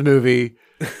children's movie,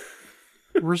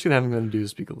 we're just gonna have him do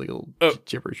speak illegal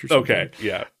gibberish or something. Okay,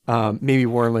 yeah. Maybe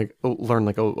learn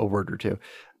like a word or two.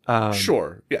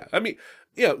 Sure, yeah. I mean,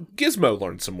 yeah. Gizmo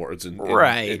learned some words in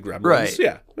Gremlins. Right.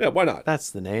 Yeah, why not?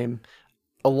 That's the name.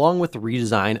 Along with the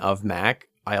redesign of Mac,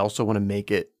 I also want to make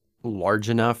it large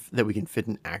enough that we can fit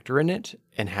an actor in it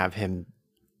and have him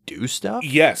do stuff.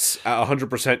 Yes,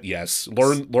 100% yes.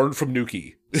 Learn from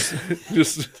Nuki.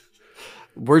 Just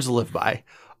words to live by.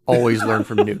 Always learn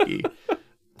from Nuki.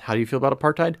 How do you feel about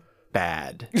apartheid?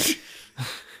 Bad.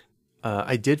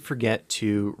 I did forget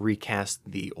to recast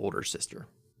the older sister.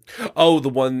 Oh, the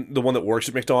one that works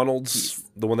at McDonald's,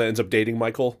 yes. The one that ends up dating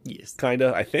Michael. Yes,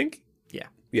 kinda. I think.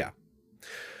 Yeah.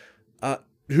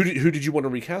 Who did you want to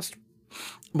recast?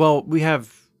 Well, we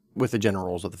have with the general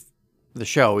rules of the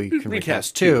show, we can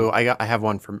recast two. I have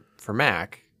one for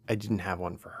Mac. I didn't have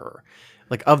one for her.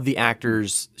 Like of the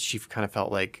actors, she kind of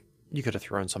felt like you could have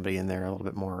thrown somebody in there a little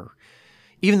bit more.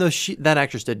 Even though that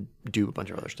actress did do a bunch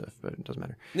of other stuff, but it doesn't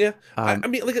matter. Yeah, I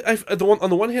mean, like on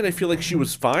the one hand, I feel like she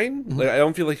was fine. Mm-hmm. Like I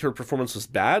don't feel like her performance was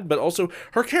bad, but also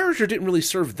her character didn't really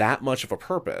serve that much of a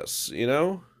purpose. You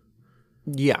know?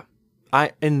 Yeah.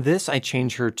 In this, I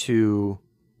change her to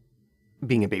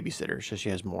being a babysitter, so she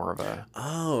has more of a...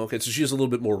 Oh, okay. So she has a little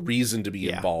bit more reason to be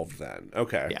involved then.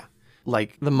 Okay. Yeah.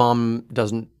 Like, the mom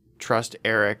doesn't trust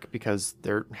Eric because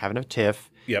they're having a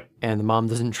tiff. Yep. And the mom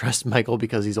doesn't trust Michael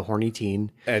because he's a horny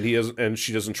teen. And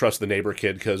she doesn't trust the neighbor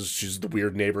kid because she's the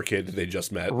weird neighbor kid that they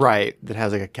just met. Right. That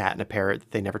has like a cat and a parrot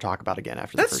that they never talk about again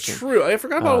after the first scene. That's true. I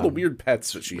forgot about all the weird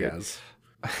pets that she has.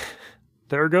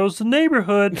 There goes the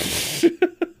neighborhood.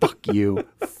 Fuck you.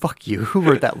 Fuck you. Who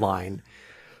wrote that line?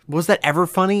 Was that ever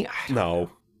funny?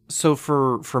 No. So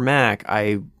for Mac,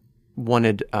 I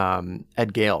wanted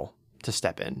Ed Gale to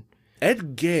step in.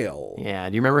 Ed Gale? Yeah.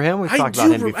 Do you remember him? We've talked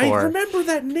about him before. I remember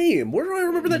that name. Where do I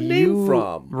remember that name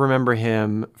from? Remember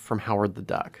him from Howard the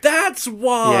Duck. That's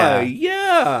why.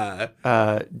 Yeah.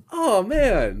 Oh,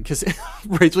 man. Because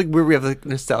it's like where we have like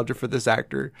nostalgia for this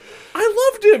actor.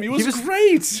 I loved him. He was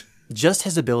great. Just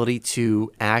his ability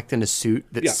to act in a suit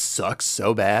that sucks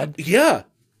so bad. Yeah.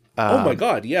 Oh my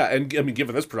God, yeah. And I mean,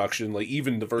 given this production, like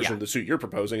even the version of the suit you're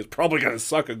proposing is probably going to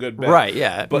suck a good bit. Right,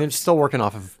 yeah. But I'm still working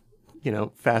off of,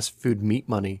 fast food meat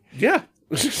money. Yeah.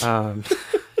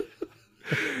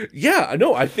 Yeah,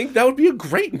 no, I think that would be a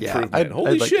great improvement. I'd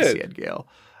Holy like shit. To see Ed Gale.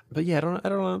 But yeah, I don't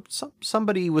know.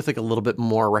 Somebody with like a little bit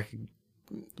more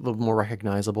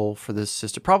recognizable for this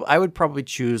sister. I would probably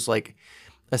choose like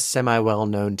a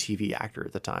semi-well-known TV actor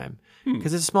at the time.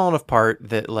 Because it's a small enough part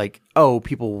that like,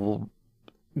 people will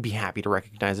be happy to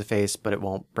recognize a face, but it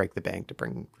won't break the bank to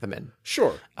bring them in.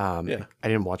 Sure. I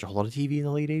didn't watch a whole lot of TV in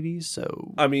the late 80s,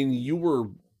 so... I mean, you were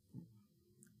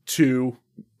 2.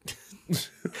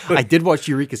 I did watch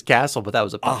Eureka's Castle, but that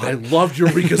was a puppet. I loved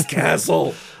Eureka's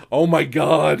Castle. Oh my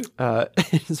god.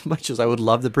 As much as I would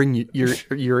love to bring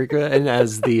Eureka in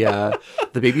as the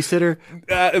babysitter.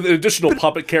 The additional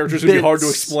puppet characters would be hard to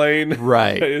explain.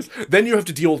 Right. Then you have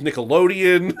to deal with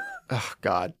Nickelodeon. Oh,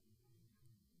 God.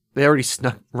 They already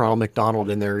snuck Ronald McDonald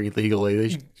in there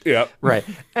illegally. Yeah. Right.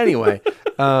 Anyway.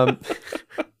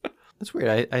 That's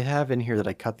weird. I have in here that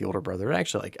I cut the older brother.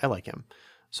 Actually, I like him.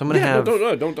 So I'm gonna have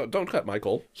don't cut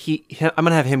Michael. I'm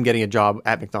gonna have him getting a job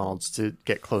at McDonald's to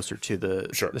get closer to the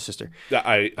sister. Yeah,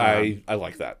 I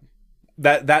like that.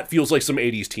 That feels like some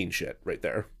 80s teen shit right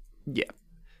there. Yeah,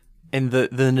 and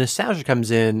the nostalgia comes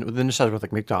in. The nostalgia with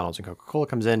like McDonald's and Coca-Cola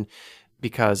comes in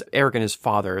because Eric and his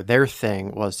father, their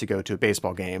thing was to go to a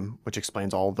baseball game, which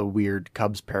explains all the weird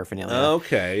Cubs paraphernalia.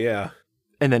 Okay, yeah,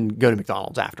 and then go to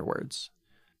McDonald's afterwards.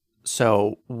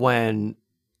 So when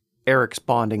Eric's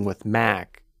bonding with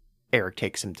Mac, Eric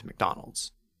takes him to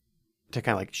McDonald's to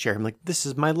kind of like share him like, this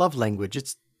is my love language.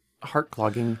 It's heart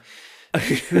clogging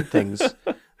things.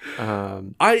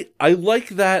 I like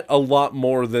that a lot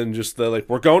more than just the like,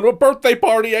 we're going to a birthday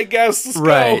party, I guess. Let's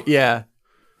right. go. Yeah.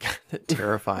 That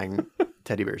terrifying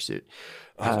teddy bear suit.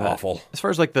 That's awful. As far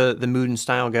as like the mood and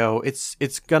style go, it's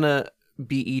gonna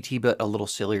be E.T. but a little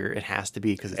sillier. It has to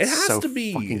be because it's so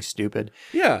fucking stupid.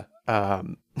 Yeah.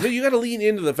 No, you got to lean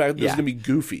into the fact that it's gonna be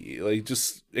goofy. Like,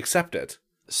 just accept it.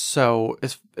 So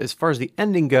as far as the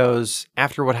ending goes,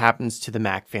 after what happens to the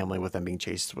Mac family with them being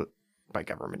chased by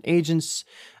government agents,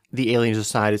 the aliens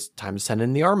decide it's time to send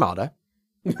in the Armada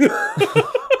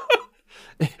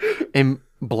and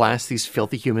blast these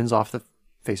filthy humans off the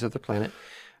face of the planet.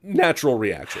 Natural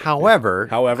reaction. However,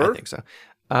 I think so.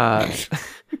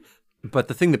 But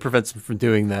the thing that prevents them from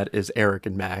doing that is Eric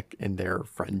and Mac and their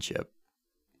friendship.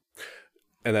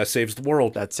 And that saves the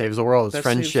world. That saves the world. It's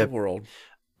friendship. Saves the world.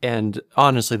 And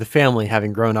honestly, the family,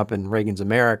 having grown up in Reagan's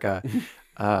America,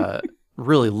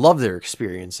 really love their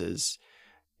experiences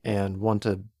and want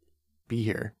to be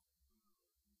here.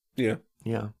 Yeah.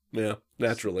 Yeah. Yeah,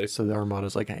 naturally. So the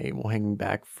Armada's like, hey, we'll hang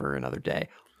back for another day.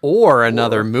 Or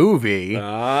another movie.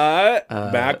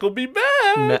 Mac will be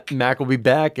back. Mac will be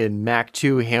back in Mac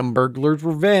 2 Hamburglar's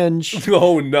Revenge.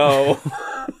 Oh, no.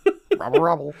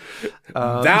 Rubble.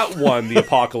 That one, the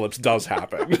apocalypse does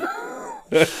happen.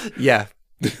 Yeah.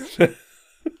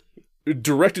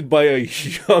 Directed by a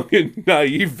young and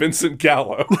naive Vincent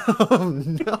Gallo. Oh,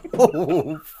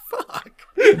 no. Fuck.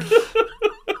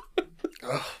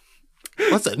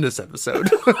 Let's end this episode.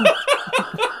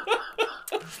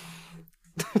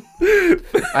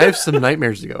 I have some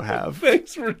nightmares to go have.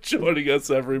 Thanks for joining us,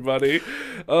 everybody.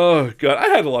 Oh, God. I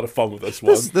had a lot of fun with this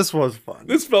one. This was fun.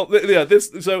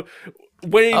 So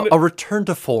Wayne. A return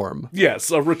to form. Yes,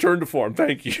 a return to form.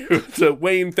 Thank you. So,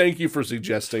 Wayne, thank you for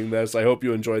suggesting this. I hope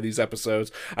you enjoy these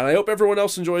episodes, and I hope everyone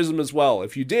else enjoys them as well.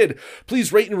 If you did,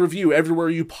 please rate and review everywhere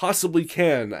you possibly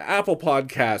can. Apple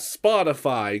Podcasts,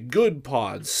 Spotify, Good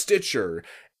Pods, Stitcher,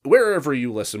 wherever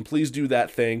you listen, please do that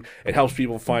thing. It helps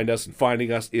people find us, and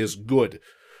finding us is good.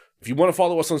 If you want to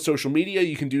follow us on social media,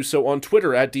 you can do so on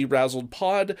Twitter at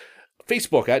DeRazzledPod,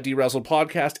 Facebook at DeRazzled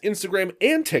Podcast, Instagram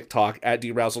and TikTok at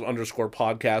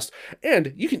DeRazzled_podcast,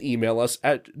 and you can email us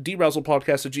at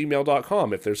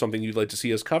DeRazzledPodcast@gmail.com if there's something you'd like to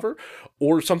see us cover,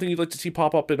 or something you'd like to see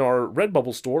pop up in our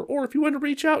Redbubble store, or if you want to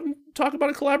reach out and talk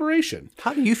about a collaboration.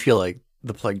 How do you feel like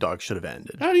the Plague Dog should have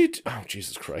ended? Oh,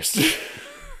 Jesus Christ.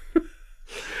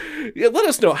 Yeah, let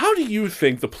us know. How do you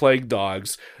think the Plague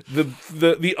Dogs,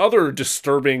 the other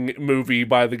disturbing movie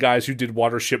by the guys who did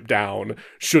Watership Down,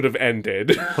 should have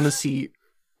ended? Want to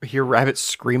hear rabbits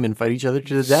scream and fight each other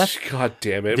to the death? God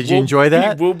damn it! Did you enjoy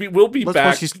that? We'll be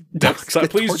back next time.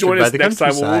 Please join us next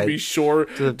time when we'll be sure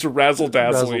to razzle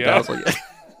dazzle you.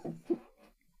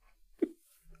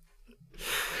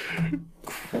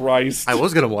 Christ! I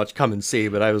was gonna watch Come and See,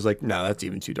 but I was like, no, that's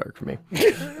even too dark for me.